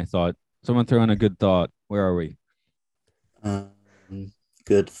my train of thought. Someone throw in a good thought. Where are we?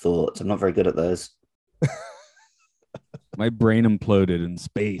 Good thoughts. I'm not very good at those. My brain imploded in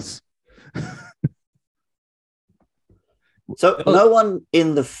space. So no one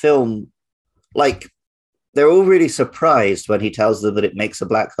in the film, like, they're all really surprised when he tells them that it makes a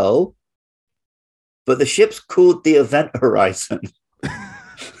black hole. But the ship's called the Event Horizon.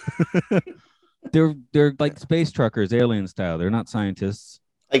 They're like space truckers, alien style. They're not scientists.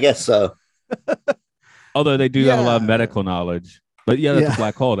 I guess so. Although they do have a lot of Yeah. medical knowledge. But yeah, that's Yeah. a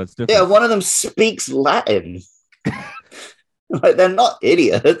black hole. That's different. Yeah, one of them speaks Latin. Like, they're not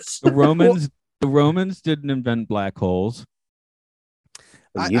idiots. The Romans didn't invent black holes.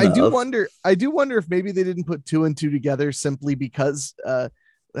 You I know do of. wonder. I do wonder if maybe they didn't put two and two together simply because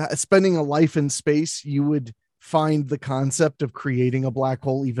spending a life in space, you would find the concept of creating a black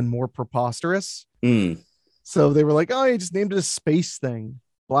hole even more preposterous. Hmm. So they were like, "Oh, you just named it a space thing.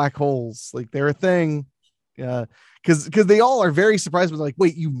 Black holes, like they're a thing." Because they all are very surprised. But like,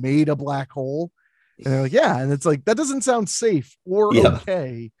 wait, you made a black hole? And they're like, "Yeah." And it's like that doesn't sound safe or Yeah.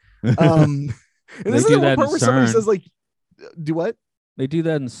 okay. And They isn't do there one that part in where somebody CERN. says like, "Do what?" They do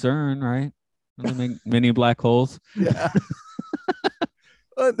that in CERN, right? Don't they make mini black holes Yeah.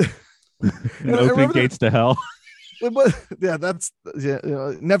 and I opening remember gates to hell. But yeah, that's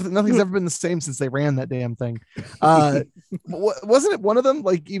nothing's ever been the same since they ran that damn thing. Wasn't it one of them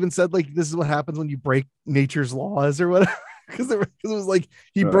like even said like this is what happens when you break nature's laws or whatever? Because it was like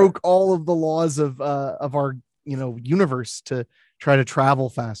he Right. broke all of the laws of our universe to try to travel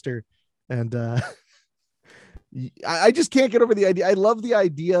faster, and I just can't get over the idea. I love the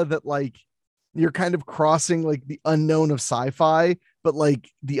idea that like you're kind of crossing like the unknown of sci-fi, but like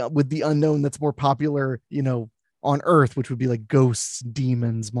with the unknown that's more popular, on Earth, which would be like ghosts,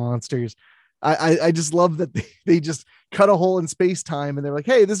 demons, monsters. I just love that they just cut a hole in space time and they're like,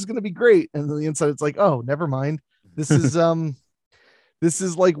 hey, this is gonna be great. And then the inside it's like, oh, never mind. This is this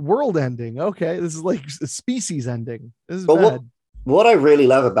is like world ending. Okay, this is like species ending. This is But bad. what I really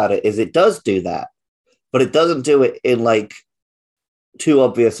love about it is it does do that, but it doesn't do it in like too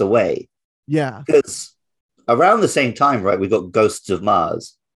obvious a way. Yeah. Because around the same time, right, we got Ghosts of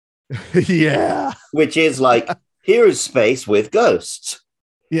Mars, Yeah. which is like, here is space with ghosts.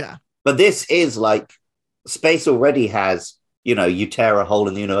 Yeah. But this is like, space already has, you tear a hole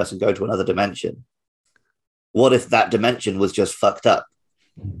in the universe and go to another dimension. What if that dimension was just fucked up?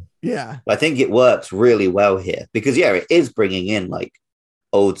 Yeah. I think it works really well here because, yeah, it is bringing in like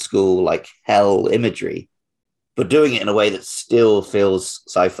old school, like hell imagery, but doing it in a way that still feels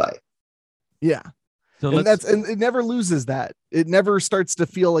sci-fi. Yeah. So And let's and it never loses that. It never starts to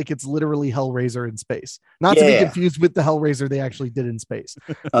feel like it's literally Hellraiser in space. Not to be Yeah. confused with the Hellraiser they actually did in space.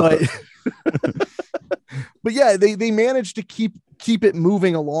 But but yeah, they managed to keep it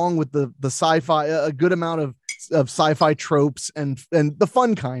moving along with the sci-fi, a good amount of sci-fi tropes and the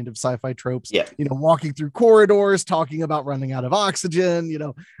fun kind of sci-fi tropes. Yeah. Walking through corridors, talking about running out of oxygen,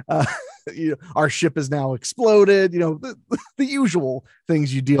 our ship is now exploded, the usual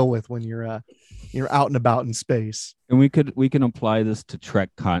things you deal with when you're out and about in space. and we can apply this to Trek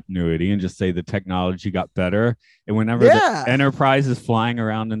continuity and just say the technology got better. And whenever Yeah. the Enterprise is flying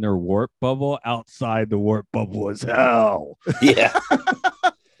around in their warp bubble, outside the warp bubble is hell. Yeah.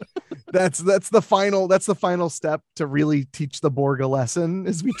 That's the final step to really teach the Borg a lesson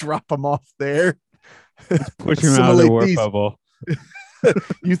is we drop them off there. Push them out of the Assimilate warp these. bubble.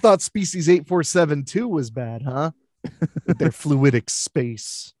 You thought species 8472 was bad, huh? With their fluidic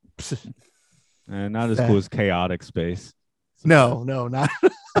space. And not as cool as chaotic space. No, not.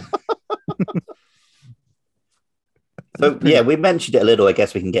 So, yeah, we mentioned it a little. I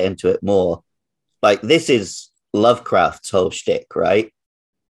guess we can get into it more. Like, this is Lovecraft's whole shtick, right?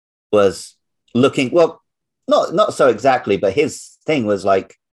 Was looking, well, not so exactly, but his thing was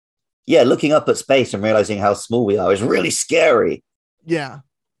like, yeah, looking up at space and realizing how small we are is really scary. Yeah.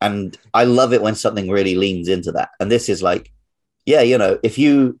 And I love it when something really leans into that. And this is like, yeah, if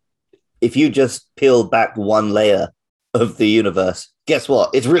you just peel back one layer of the universe, guess what?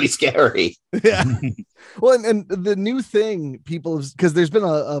 It's really scary. Yeah. Well, and the new thing, because there's been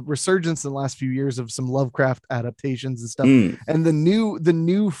a resurgence in the last few years of some Lovecraft adaptations and stuff. Mm. And the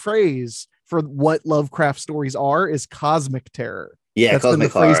new phrase for what Lovecraft stories are is cosmic terror. Yeah, That's been cosmic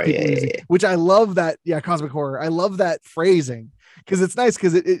the phrase horror. people Yeah, using, yeah. which I love that. Yeah, cosmic horror. I love that phrasing because it's nice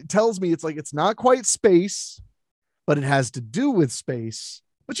because it tells me it's like it's not quite space, but it has to do with space.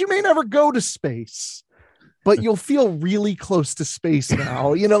 But you may never go to space, but you'll feel really close to space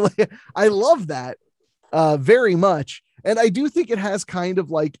now. I love that very much. And I do think it has kind of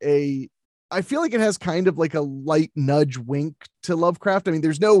like I feel like it has kind of like a light nudge wink to Lovecraft. I mean,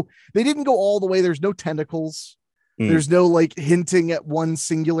 they didn't go all the way. There's no tentacles. Mm. There's no like hinting at one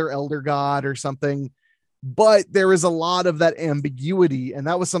singular elder god or something, but there is a lot of that ambiguity. And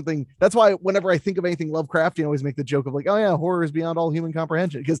that was something, that's why whenever I think of anything Lovecraftian, I always make the joke of like, oh yeah, horror is beyond all human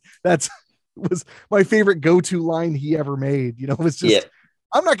comprehension. Because was my favorite go-to line he ever made. It's just, Yeah.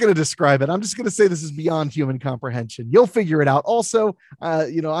 I'm not going to describe it. I'm just going to say this is beyond human comprehension. You'll figure it out. Also,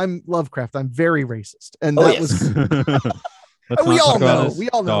 I'm Lovecraft. I'm very racist. And Oh, that yes. was, Let's we not all talk about know, his we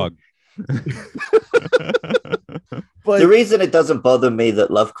all know. dog. But The reason it doesn't bother me that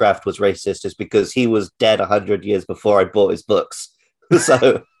Lovecraft was racist is because he was dead 100 years before I bought his books.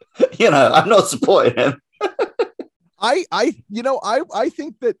 So, I'm not supporting him. I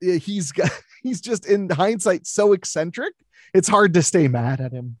think that he's just in hindsight so eccentric. It's hard to stay mad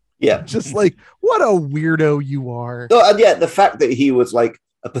at him. Yeah. Just like, what a weirdo you are. Oh, and yet the fact that he was like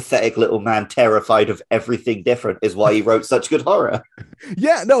a pathetic little man terrified of everything different is why he wrote such good horror.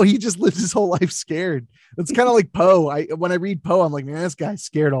 Yeah, no, he just lived his whole life scared. It's kind of like Poe. When I read Poe, I'm like, man, this guy's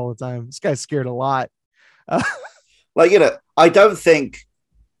scared all the time. This guy's scared a lot. I don't think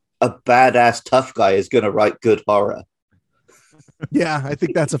a badass tough guy is going to write good horror. Yeah, I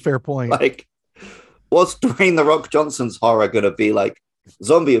think that's a fair point. Like, what's Dwayne The Rock Johnson's horror going to be like?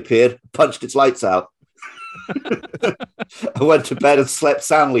 Zombie appeared, punched its lights out. I went to bed and slept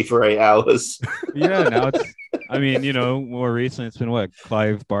soundly for 8 hours. Yeah, now it's, more recently it's been what,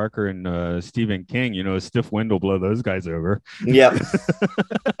 Clive Barker and Stephen King, a stiff wind will blow those guys over. Yeah.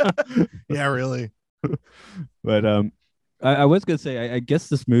 Yeah, really. But I was going to say, I guess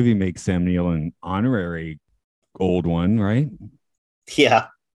this movie makes Sam Neill an honorary old one, right? Yeah.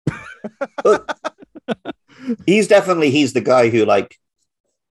 He's the guy who, like,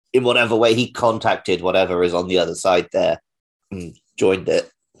 in whatever way he contacted whatever is on the other side there and joined it.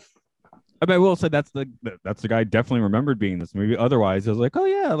 I mean, I will say that's the guy definitely remembered being in this movie. Otherwise, I was like, oh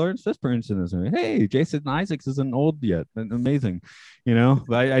yeah, Lawrence Fishburne's in this movie. Hey, Jason Isaacs isn't old yet. Amazing,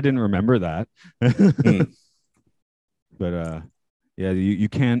 But I didn't remember that. But yeah, you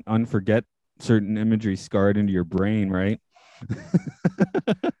can't unforget certain imagery scarred into your brain, right?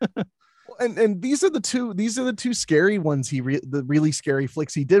 And these are the two scary ones. The really scary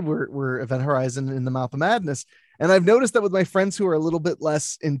flicks he did were Event Horizon and In the Mouth of Madness. And I've noticed that with my friends who are a little bit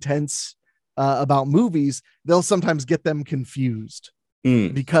less intense about movies, they'll sometimes get them confused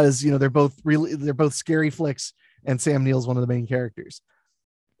because they're both scary flicks, and Sam Neill's one of the main characters.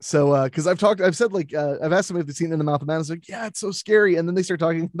 So because I've said like I've asked them if they've seen In the Mouth of Madness, like, yeah, it's so scary, and then they start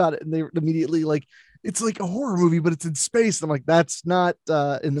talking about it and they immediately like, it's like a horror movie, but it's in space. And I'm like, that's not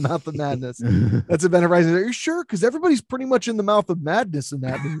In the Mouth of Madness. That's Event Horizon. Are you sure? Because everybody's pretty much in the mouth of madness in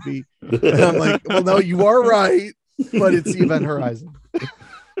that movie. And I'm like, well, no, you are right, but it's the Event Horizon.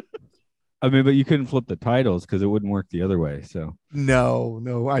 I mean, but you couldn't flip the titles because it wouldn't work the other way. So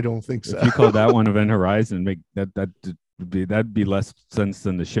no, I don't think so. If you call that one Event Horizon, make that'd be less sense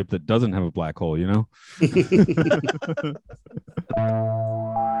than the ship that doesn't have a black hole,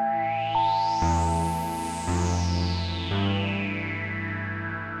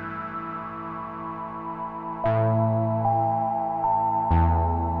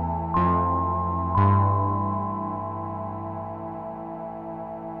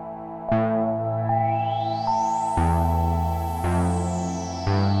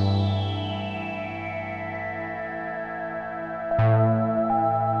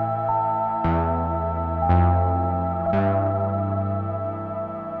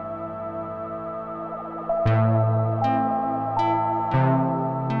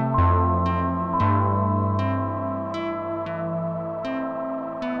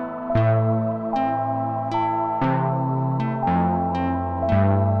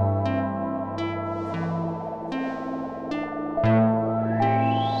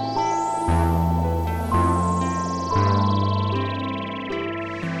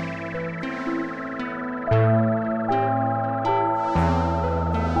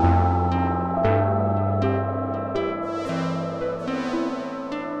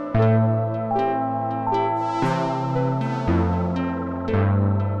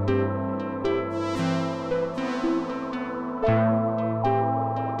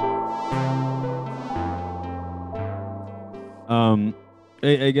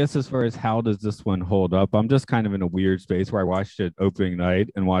 I guess as far as how does this one hold up, I'm just kind of in a weird space where I watched it opening night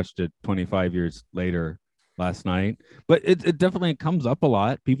and watched it 25 years later last night. But it definitely comes up a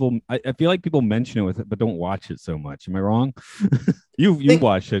lot. People, I feel like people mention it with it, but don't watch it so much. Am I wrong? you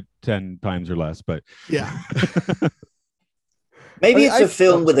watch it 10 times or less, but yeah. Maybe it's a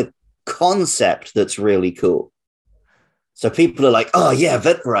film with a concept that's really cool. So people are like, oh yeah,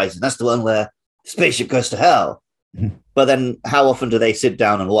 Event Horizon, that's the one where the spaceship goes to hell. But then how often do they sit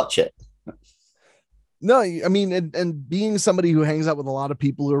down and watch it? No, I mean, and being somebody who hangs out with a lot of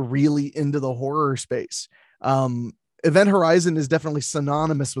people who are really into the horror space, Event Horizon is definitely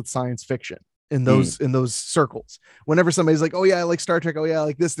synonymous with science fiction in those circles. Whenever somebody's like, oh yeah, I like Star Trek, oh yeah, I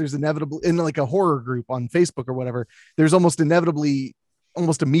like this, there's inevitably in like a horror group on Facebook or whatever, there's almost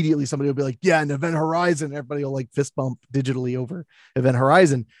immediately somebody will be like, yeah, and Event Horizon, everybody will like fist bump digitally over Event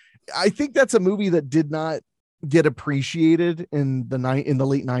Horizon. I think that's a movie that did not get appreciated in the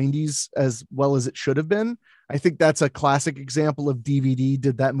late 90s as well as it should have been. I think that's a classic example of DVD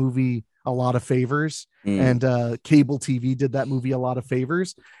did that movie a lot of favors, and cable TV did that movie a lot of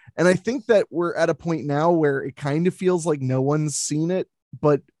favors. And I think that we're at a point now where it kind of feels like no one's seen it,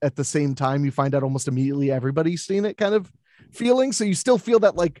 but at the same time, you find out almost immediately everybody's seen it kind of feeling. So you still feel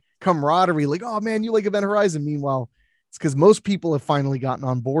that like camaraderie, like, oh man, you like Event Horizon. Meanwhile, it's because most people have finally gotten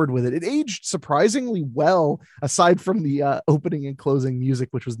on board with it. It aged surprisingly well, aside from the opening and closing music,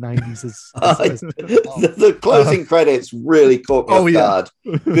 which was 90s. The closing credits really caught me off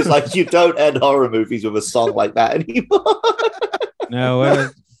guard, because like you don't end horror movies with a song like that anymore. No,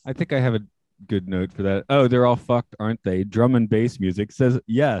 I think I have a good note for that. Oh, they're all fucked, aren't they? Drum and bass music says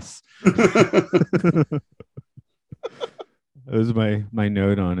yes. That was my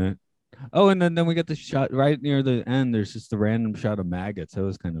note on it. Oh, and then we got the shot right near the end. There's just the random shot of maggots. That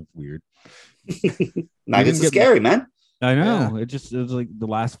was kind of weird. Maggots are scary, man. I know. Yeah. It was like the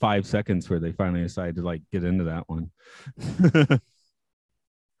last 5 seconds where they finally decided to like get into that one.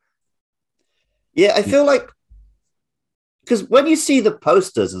 Yeah, I feel like, because when you see the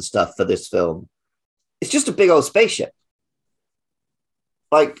posters and stuff for this film, it's just a big old spaceship.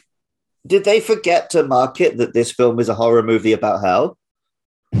 Like, did they forget to market that this film is a horror movie about hell?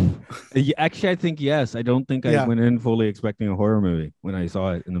 Actually, I think yes. I don't think I went in fully expecting a horror movie when I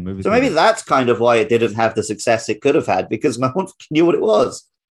saw it in the movie. So maybe that's kind of why it didn't have the success it could have had, because no one knew what it was.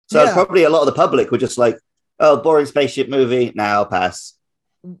 So probably a lot of the public were just like, oh, boring spaceship movie. Now I'll pass.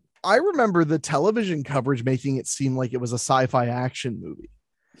 I remember the television coverage making it seem like it was a sci-fi action movie.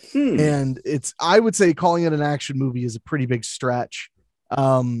 And I would say calling it an action movie is a pretty big stretch.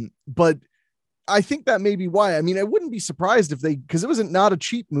 But I think that may be why. I mean, I wouldn't be surprised if because it was not a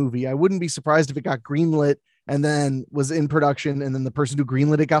cheap movie. I wouldn't be surprised if it got greenlit and then was in production, and then the person who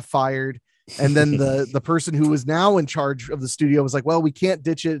greenlit it got fired. And then the person who was now in charge of the studio was like, well, we can't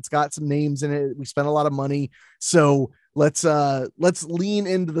ditch it. It's got some names in it. We spent a lot of money. So let's lean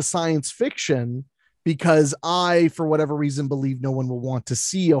into the science fiction, because I, for whatever reason, believe no one will want to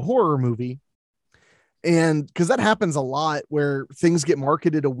see a horror movie. And because that happens a lot where things get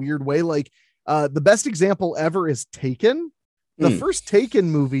marketed a weird way. Like the best example ever is Taken. The first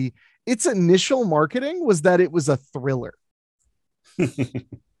Taken movie, its initial marketing was that it was a thriller.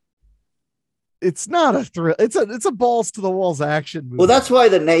 It's not a thrill. It's a balls to the walls action movie. Well, that's why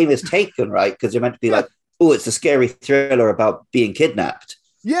the name is Taken, right? Because you're meant to be like, oh, it's a scary thriller about being kidnapped.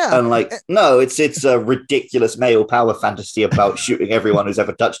 Yeah. And like, no, it's a ridiculous male power fantasy about shooting everyone who's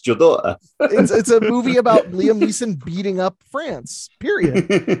ever touched your daughter. It's a movie about Liam Neeson beating up France,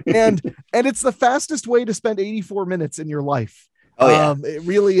 period. And it's the fastest way to spend 84 minutes in your life. Oh, yeah. It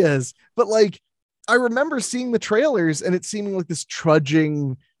really is. But like, I remember seeing the trailers and it seeming like this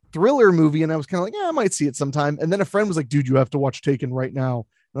trudging thriller movie. And I was kind of like, yeah, I might see it sometime. And then a friend was like, dude, you have to watch Taken right now.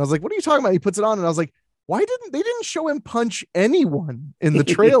 And I was like, what are you talking about? He puts it on and I was like, why didn't they show him punch anyone in the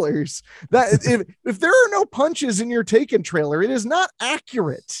trailers? That if there are no punches in your Taken trailer, it is not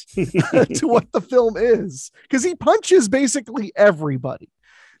accurate to what the film is, because he punches basically everybody.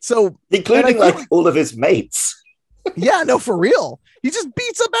 So including like all of his mates. Yeah, no, for real. He just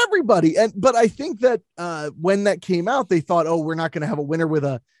beats up everybody. But I think that when that came out, they thought, oh, we're not going to have a winner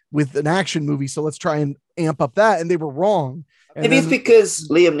with an action movie, so let's try and amp up that. And they were wrong. Maybe it's because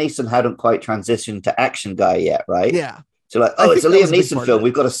Liam Neeson hadn't quite transitioned to action guy yet, right? Yeah. So like, oh, it's a Liam Neeson film.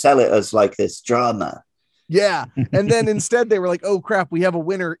 We've got to sell it as like this drama. Yeah. And then instead they were like, oh crap, we have a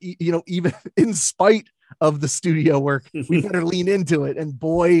winner, even in spite of the studio work, we better lean into it. And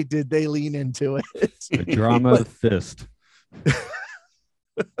boy, did they lean into it. The drama of the fist.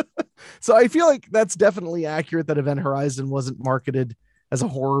 So I feel like that's definitely accurate that Event Horizon wasn't marketed as a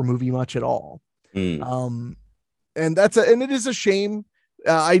horror movie much at all. And it is a shame.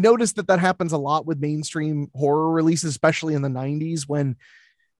 I noticed that happens a lot with mainstream horror releases, especially in the 90s, when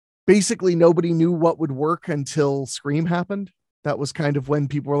basically nobody knew what would work until Scream happened. That was kind of when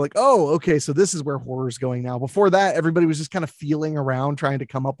people were like, oh, okay, so this is where horror is going now. Before that, everybody was just kind of feeling around, trying to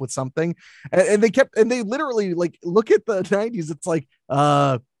come up with something. And they literally like, look at the 90s. It's like,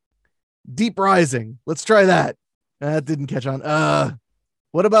 Deep Rising. Let's try that. That didn't catch on.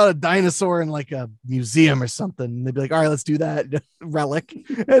 What about a dinosaur in like a museum or something? And they'd be like, all right, let's do that. Relic.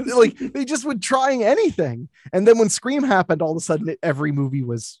 And like, they just would trying anything. And then when Scream happened, all of a sudden every movie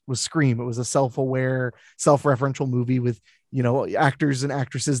was Scream. It was a self-aware, self-referential movie with, actors and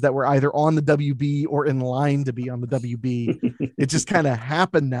actresses that were either on the WB or in line to be on the WB. It just kind of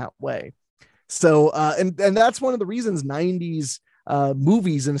happened that way. So, and that's one of the reasons 90s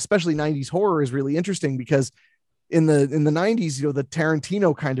movies, and especially 90s horror, is really interesting, because in the 90s, the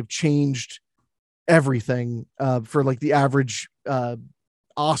Tarantino kind of changed everything for like the average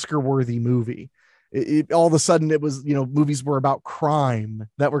Oscar worthy movie. All of a sudden it was, movies were about crime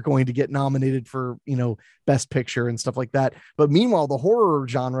that were going to get nominated for, best picture and stuff like that. But meanwhile, the horror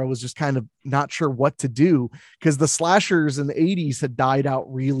genre was just kind of not sure what to do because the slashers in the 80s had died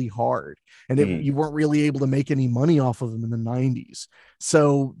out really hard and you weren't really able to make any money off of them in the 90s.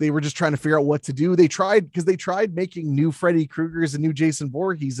 So they were just trying to figure out what to do. They tried making new Freddy Kruegers and new Jason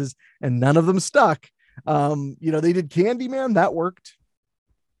Voorheeses and none of them stuck. They did Candyman, that worked.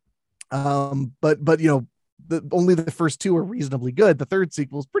 But only the first two are reasonably good. The third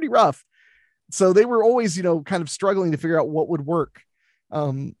sequel is pretty rough. So they were always, kind of struggling to figure out what would work.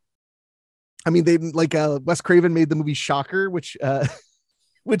 Wes Craven made the movie Shocker, which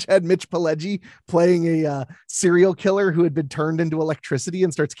had Mitch Pileggi playing a serial killer who had been turned into electricity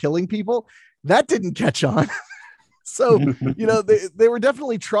and starts killing people. That didn't catch on. So, they were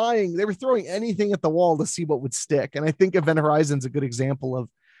definitely trying. They were throwing anything at the wall to see what would stick. And I think Event Horizon's a good example of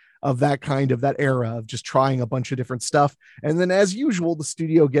that era of just trying a bunch of different stuff. And then as usual, the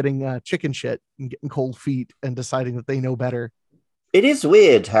studio getting chicken shit and getting cold feet and deciding that they know better. It is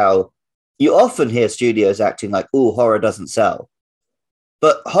weird how you often hear studios acting like, oh, horror doesn't sell.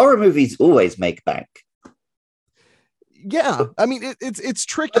 But horror movies always make bank. Yeah. I mean, it's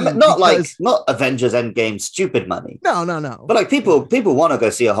tricky. I mean, not Avengers Endgame stupid money. No. But like people want to go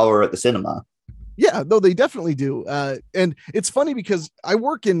see a horror at the cinema. Yeah, no, they definitely do. And it's funny because I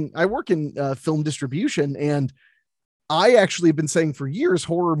work in film distribution, and I actually have been saying for years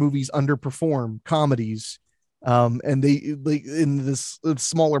horror movies underperform comedies, and they in this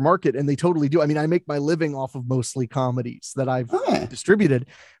smaller market, and they totally do. I mean, I make my living off of mostly comedies that I've distributed,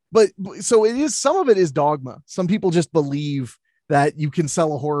 but so it is. Some of it is dogma. Some people just believe that you can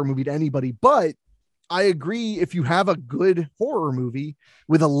sell a horror movie to anybody, but I agree. If you have a good horror movie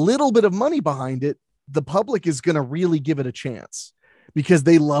with a little bit of money behind it, the public is going to really give it a chance because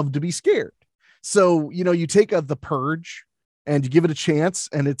they love to be scared. So, you take The Purge and you give it a chance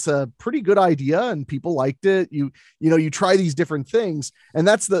and it's a pretty good idea and people liked it. You try these different things. And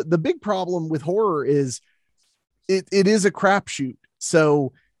that's the big problem with horror is it is a crapshoot.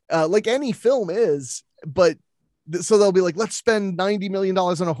 So like any film is, but so they'll be like, let's spend $90 million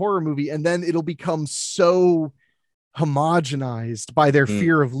on a horror movie. And then it'll become so homogenized by their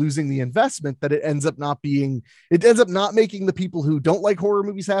fear of losing the investment that it ends up not making the people who don't like horror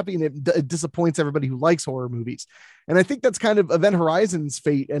movies happy. And it disappoints everybody who likes horror movies. And I think that's kind of Event Horizon's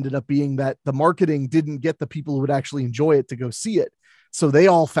fate ended up being that the marketing didn't get the people who would actually enjoy it to go see it. So they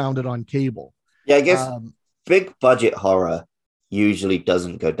all found it on cable. Yeah. I guess big budget horror usually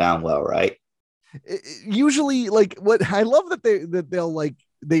doesn't go down well, right? Usually, like what I love that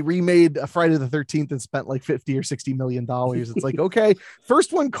they remade a Friday the 13th and spent like $50 or $60 million. It's like, okay,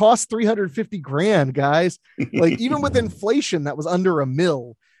 first one cost $350,000, guys. Like even with inflation, that was under $1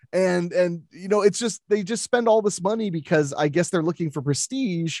 million. And it's just, they just spend all this money because I guess they're looking for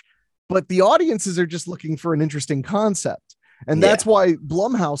prestige, but the audiences are just looking for an interesting concept. And that's why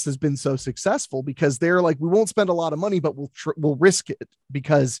Blumhouse has been so successful because they're like, we won't spend a lot of money, but we'll risk it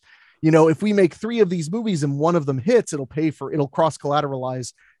because if we make 3 of these movies and one of them hits, it'll cross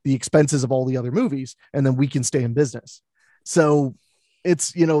collateralize the expenses of all the other movies. And then we can stay in business. So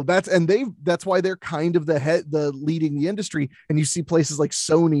it's, that's why they're kind of the leading the industry. And you see places like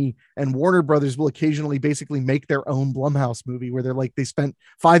Sony and Warner Brothers will occasionally basically make their own Blumhouse movie where they're like, they spent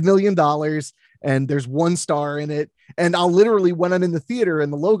 $5 million and there's 1 star in it. And I'll literally, when I'm in the theater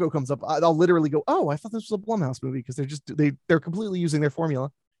and the logo comes up, I'll literally go, oh, I thought this was a Blumhouse movie. Cause they're completely using their formula.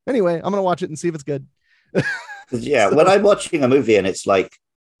 Anyway, I'm going to watch it and see if it's good. Yeah. When I'm watching a movie and it's like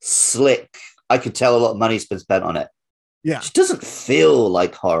slick, I could tell a lot of money's been spent on it. Yeah. It doesn't feel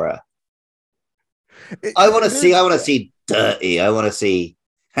like horror. I want to see dirty. I want to see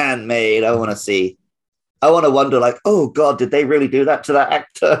handmade. I want to wonder like, oh God, did they really do that to that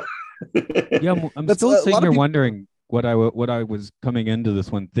actor? Yeah. I'm still sitting here wondering what I was coming into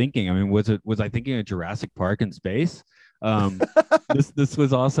this one thinking. I mean, was I thinking of Jurassic Park in space? This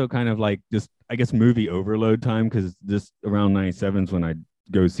was also kind of like just, I guess, movie overload time because this around 97 is when I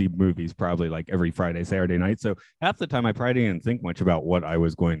go see movies probably like every Friday, Saturday night. So half the time I probably didn't think much about what I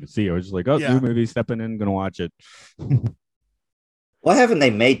was going to see. I was just like, new movie, stepping in, gonna watch it. Why haven't they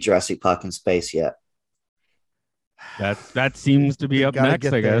made Jurassic Park in space yet? That seems to be up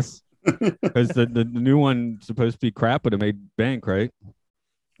next, I guess. Because the new one's supposed to be crap, but it made bank, right?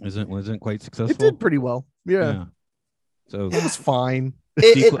 Wasn't quite successful. It did pretty well. Yeah. So it was fine.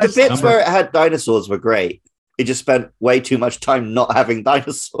 The bits where it had dinosaurs were great. It just spent way too much time not having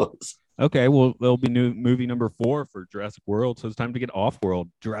dinosaurs. Okay, well, there'll be new movie number 4 for Jurassic World, so it's time to get off world.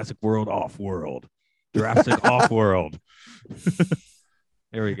 Jurassic World off world. Jurassic off world.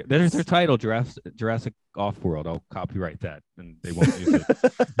 There we go. There's their title, Jurassic Off World. I'll copyright that, and they won't use it.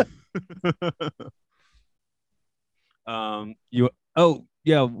 One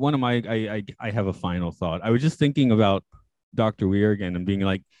of my I have a final thought. I was just thinking about Dr. Weir again and being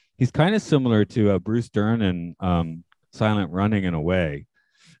like, he's kind of similar to Bruce Dern and Silent Running in a way.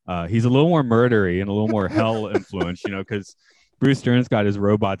 He's a little more murdery and a little more hell influence, because Bruce Dern's got his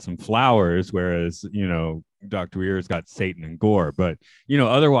robots and flowers, whereas, Dr. Weir's got Satan and gore. But,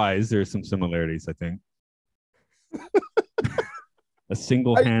 otherwise, there's some similarities, I think. A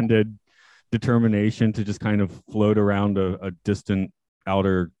single-handed determination to just kind of float around a distant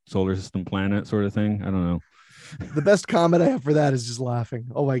outer solar system planet sort of thing. I don't know. The best comment I have for that is just laughing.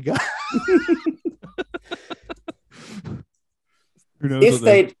 Oh, my God. Who knows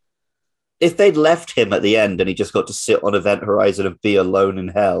if they'd left him at the end and he just got to sit on Event Horizon and be alone in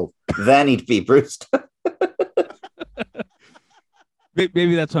hell, then he'd be Bruce.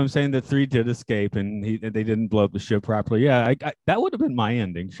 Maybe that's what I'm saying. The 3 did escape and they didn't blow up the ship properly. Yeah, that would have been my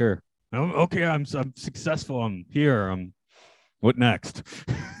ending. Sure. Oh, okay, I'm successful. I'm here. What next?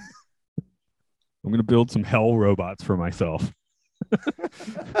 I'm gonna build some hell robots for myself.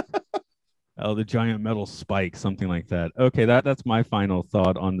 Oh, the giant metal spike, something like that. Okay, that's my final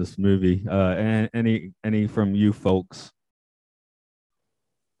thought on this movie. And any from you folks?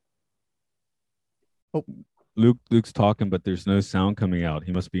 Oh, Luke's talking, but there's no sound coming out.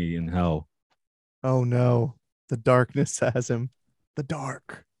 He must be in hell. Oh no, the darkness has him. The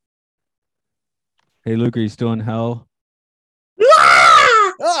dark. Hey, Luke, are you still in hell?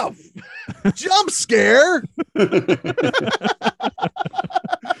 Oh, jump scare.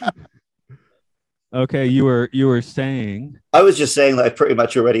 Okay, you were saying. I was just saying that I pretty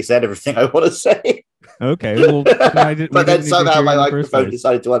much already said everything I want to say. Okay, well, but then somehow my microphone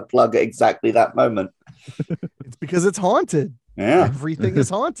decided to unplug at exactly that moment. It's because it's haunted. Yeah, everything is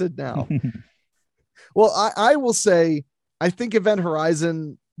haunted now. Well, I will say, I think Event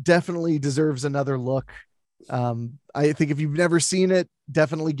Horizon definitely deserves another look. I think if you've never seen it,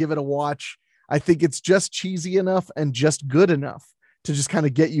 definitely give it a watch. I think it's just cheesy enough and just good enough to just kind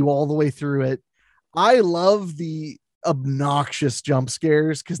of get you all the way through it. I love the obnoxious jump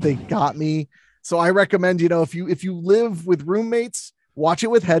scares because they got me. So I recommend, if you live with roommates, watch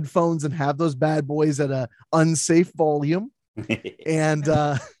it with headphones and have those bad boys at a unsafe volume and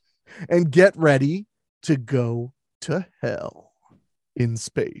get ready to go to hell in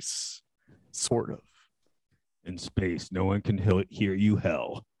space. Sort of. In space, no one can hear you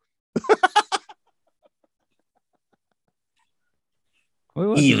hell.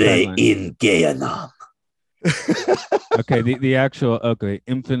 Ire in Gehenna. Okay, the actual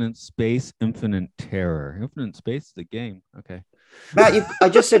infinite space, infinite terror. Infinite space is the game. Okay. Matt, I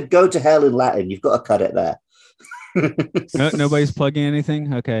just said go to hell in Latin. You've got to cut it there. Nobody's plugging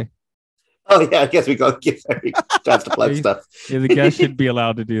anything? Okay. Oh, yeah, I guess we got to give every chance to plug stuff. Yeah, the guest should be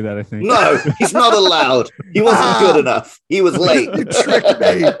allowed to do that, I think. No, he's not allowed. He wasn't good enough. He was late. You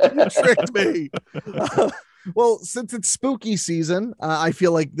tricked me. Well, since it's spooky season, I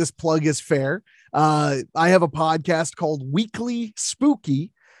feel like this plug is fair. I have a podcast called Weekly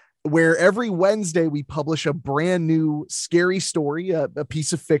Spooky, where every Wednesday we publish a brand new scary story, a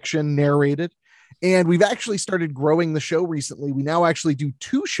piece of fiction narrated. And we've actually started growing the show recently. We now actually do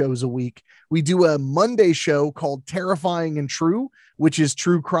 2 shows a week. We do a Monday show called Terrifying and True, which is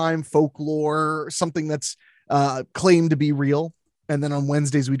true crime, folklore, something that's claimed to be real. And then on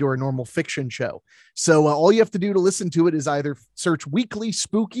Wednesdays, we do our normal fiction show. So all you have to do to listen to it is either search Weekly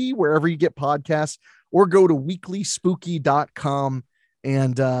Spooky wherever you get podcasts, or go to weeklyspooky.com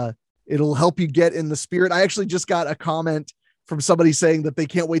and it'll help you get in the spirit. I actually just got a comment from somebody saying that they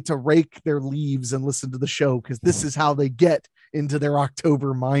can't wait to rake their leaves and listen to the show because this is how they get into their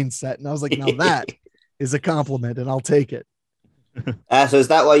October mindset. And I was like, now that is a compliment and I'll take it. So is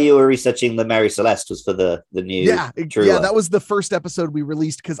that why you were researching the Mary Celeste was for the new? True one? That was the first episode we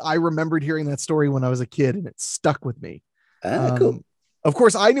released because I remembered hearing that story when I was a kid and it stuck with me. Cool. Of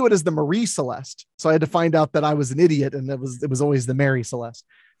course, I knew it as the Marie Celeste, so I had to find out that I was an idiot and it was always the Mary Celeste.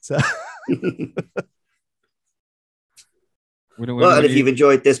 So. Well, and if you've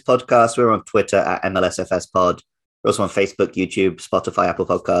enjoyed this podcast, we're on Twitter at MLSFSPod. We're also on Facebook, YouTube, Spotify, Apple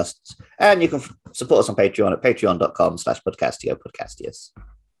Podcasts. And you can support us on Patreon at patreon.com/podcastio.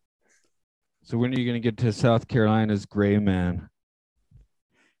 So when are you going to get to South Carolina's Gray Man?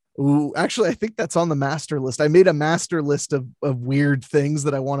 Ooh, actually, I think that's on the master list. I made a master list of weird things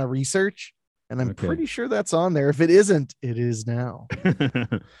that I want to research. And I'm pretty sure that's on there. If it isn't, it is now.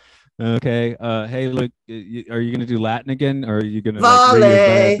 Okay. Hey, look, are you gonna do Latin again, or are you gonna Vale.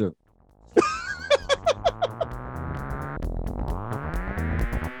 reinvent?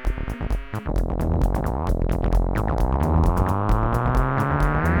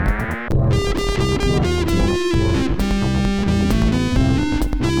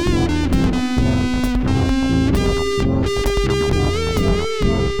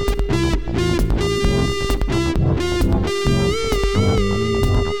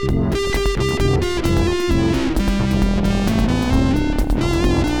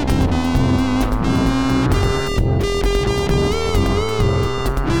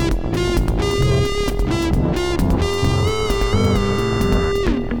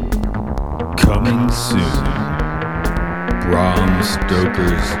 Coming soon. Bram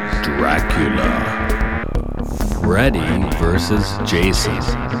Stoker's Dracula. Freddy versus Jason.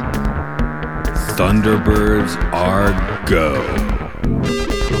 Thunderbirds are go.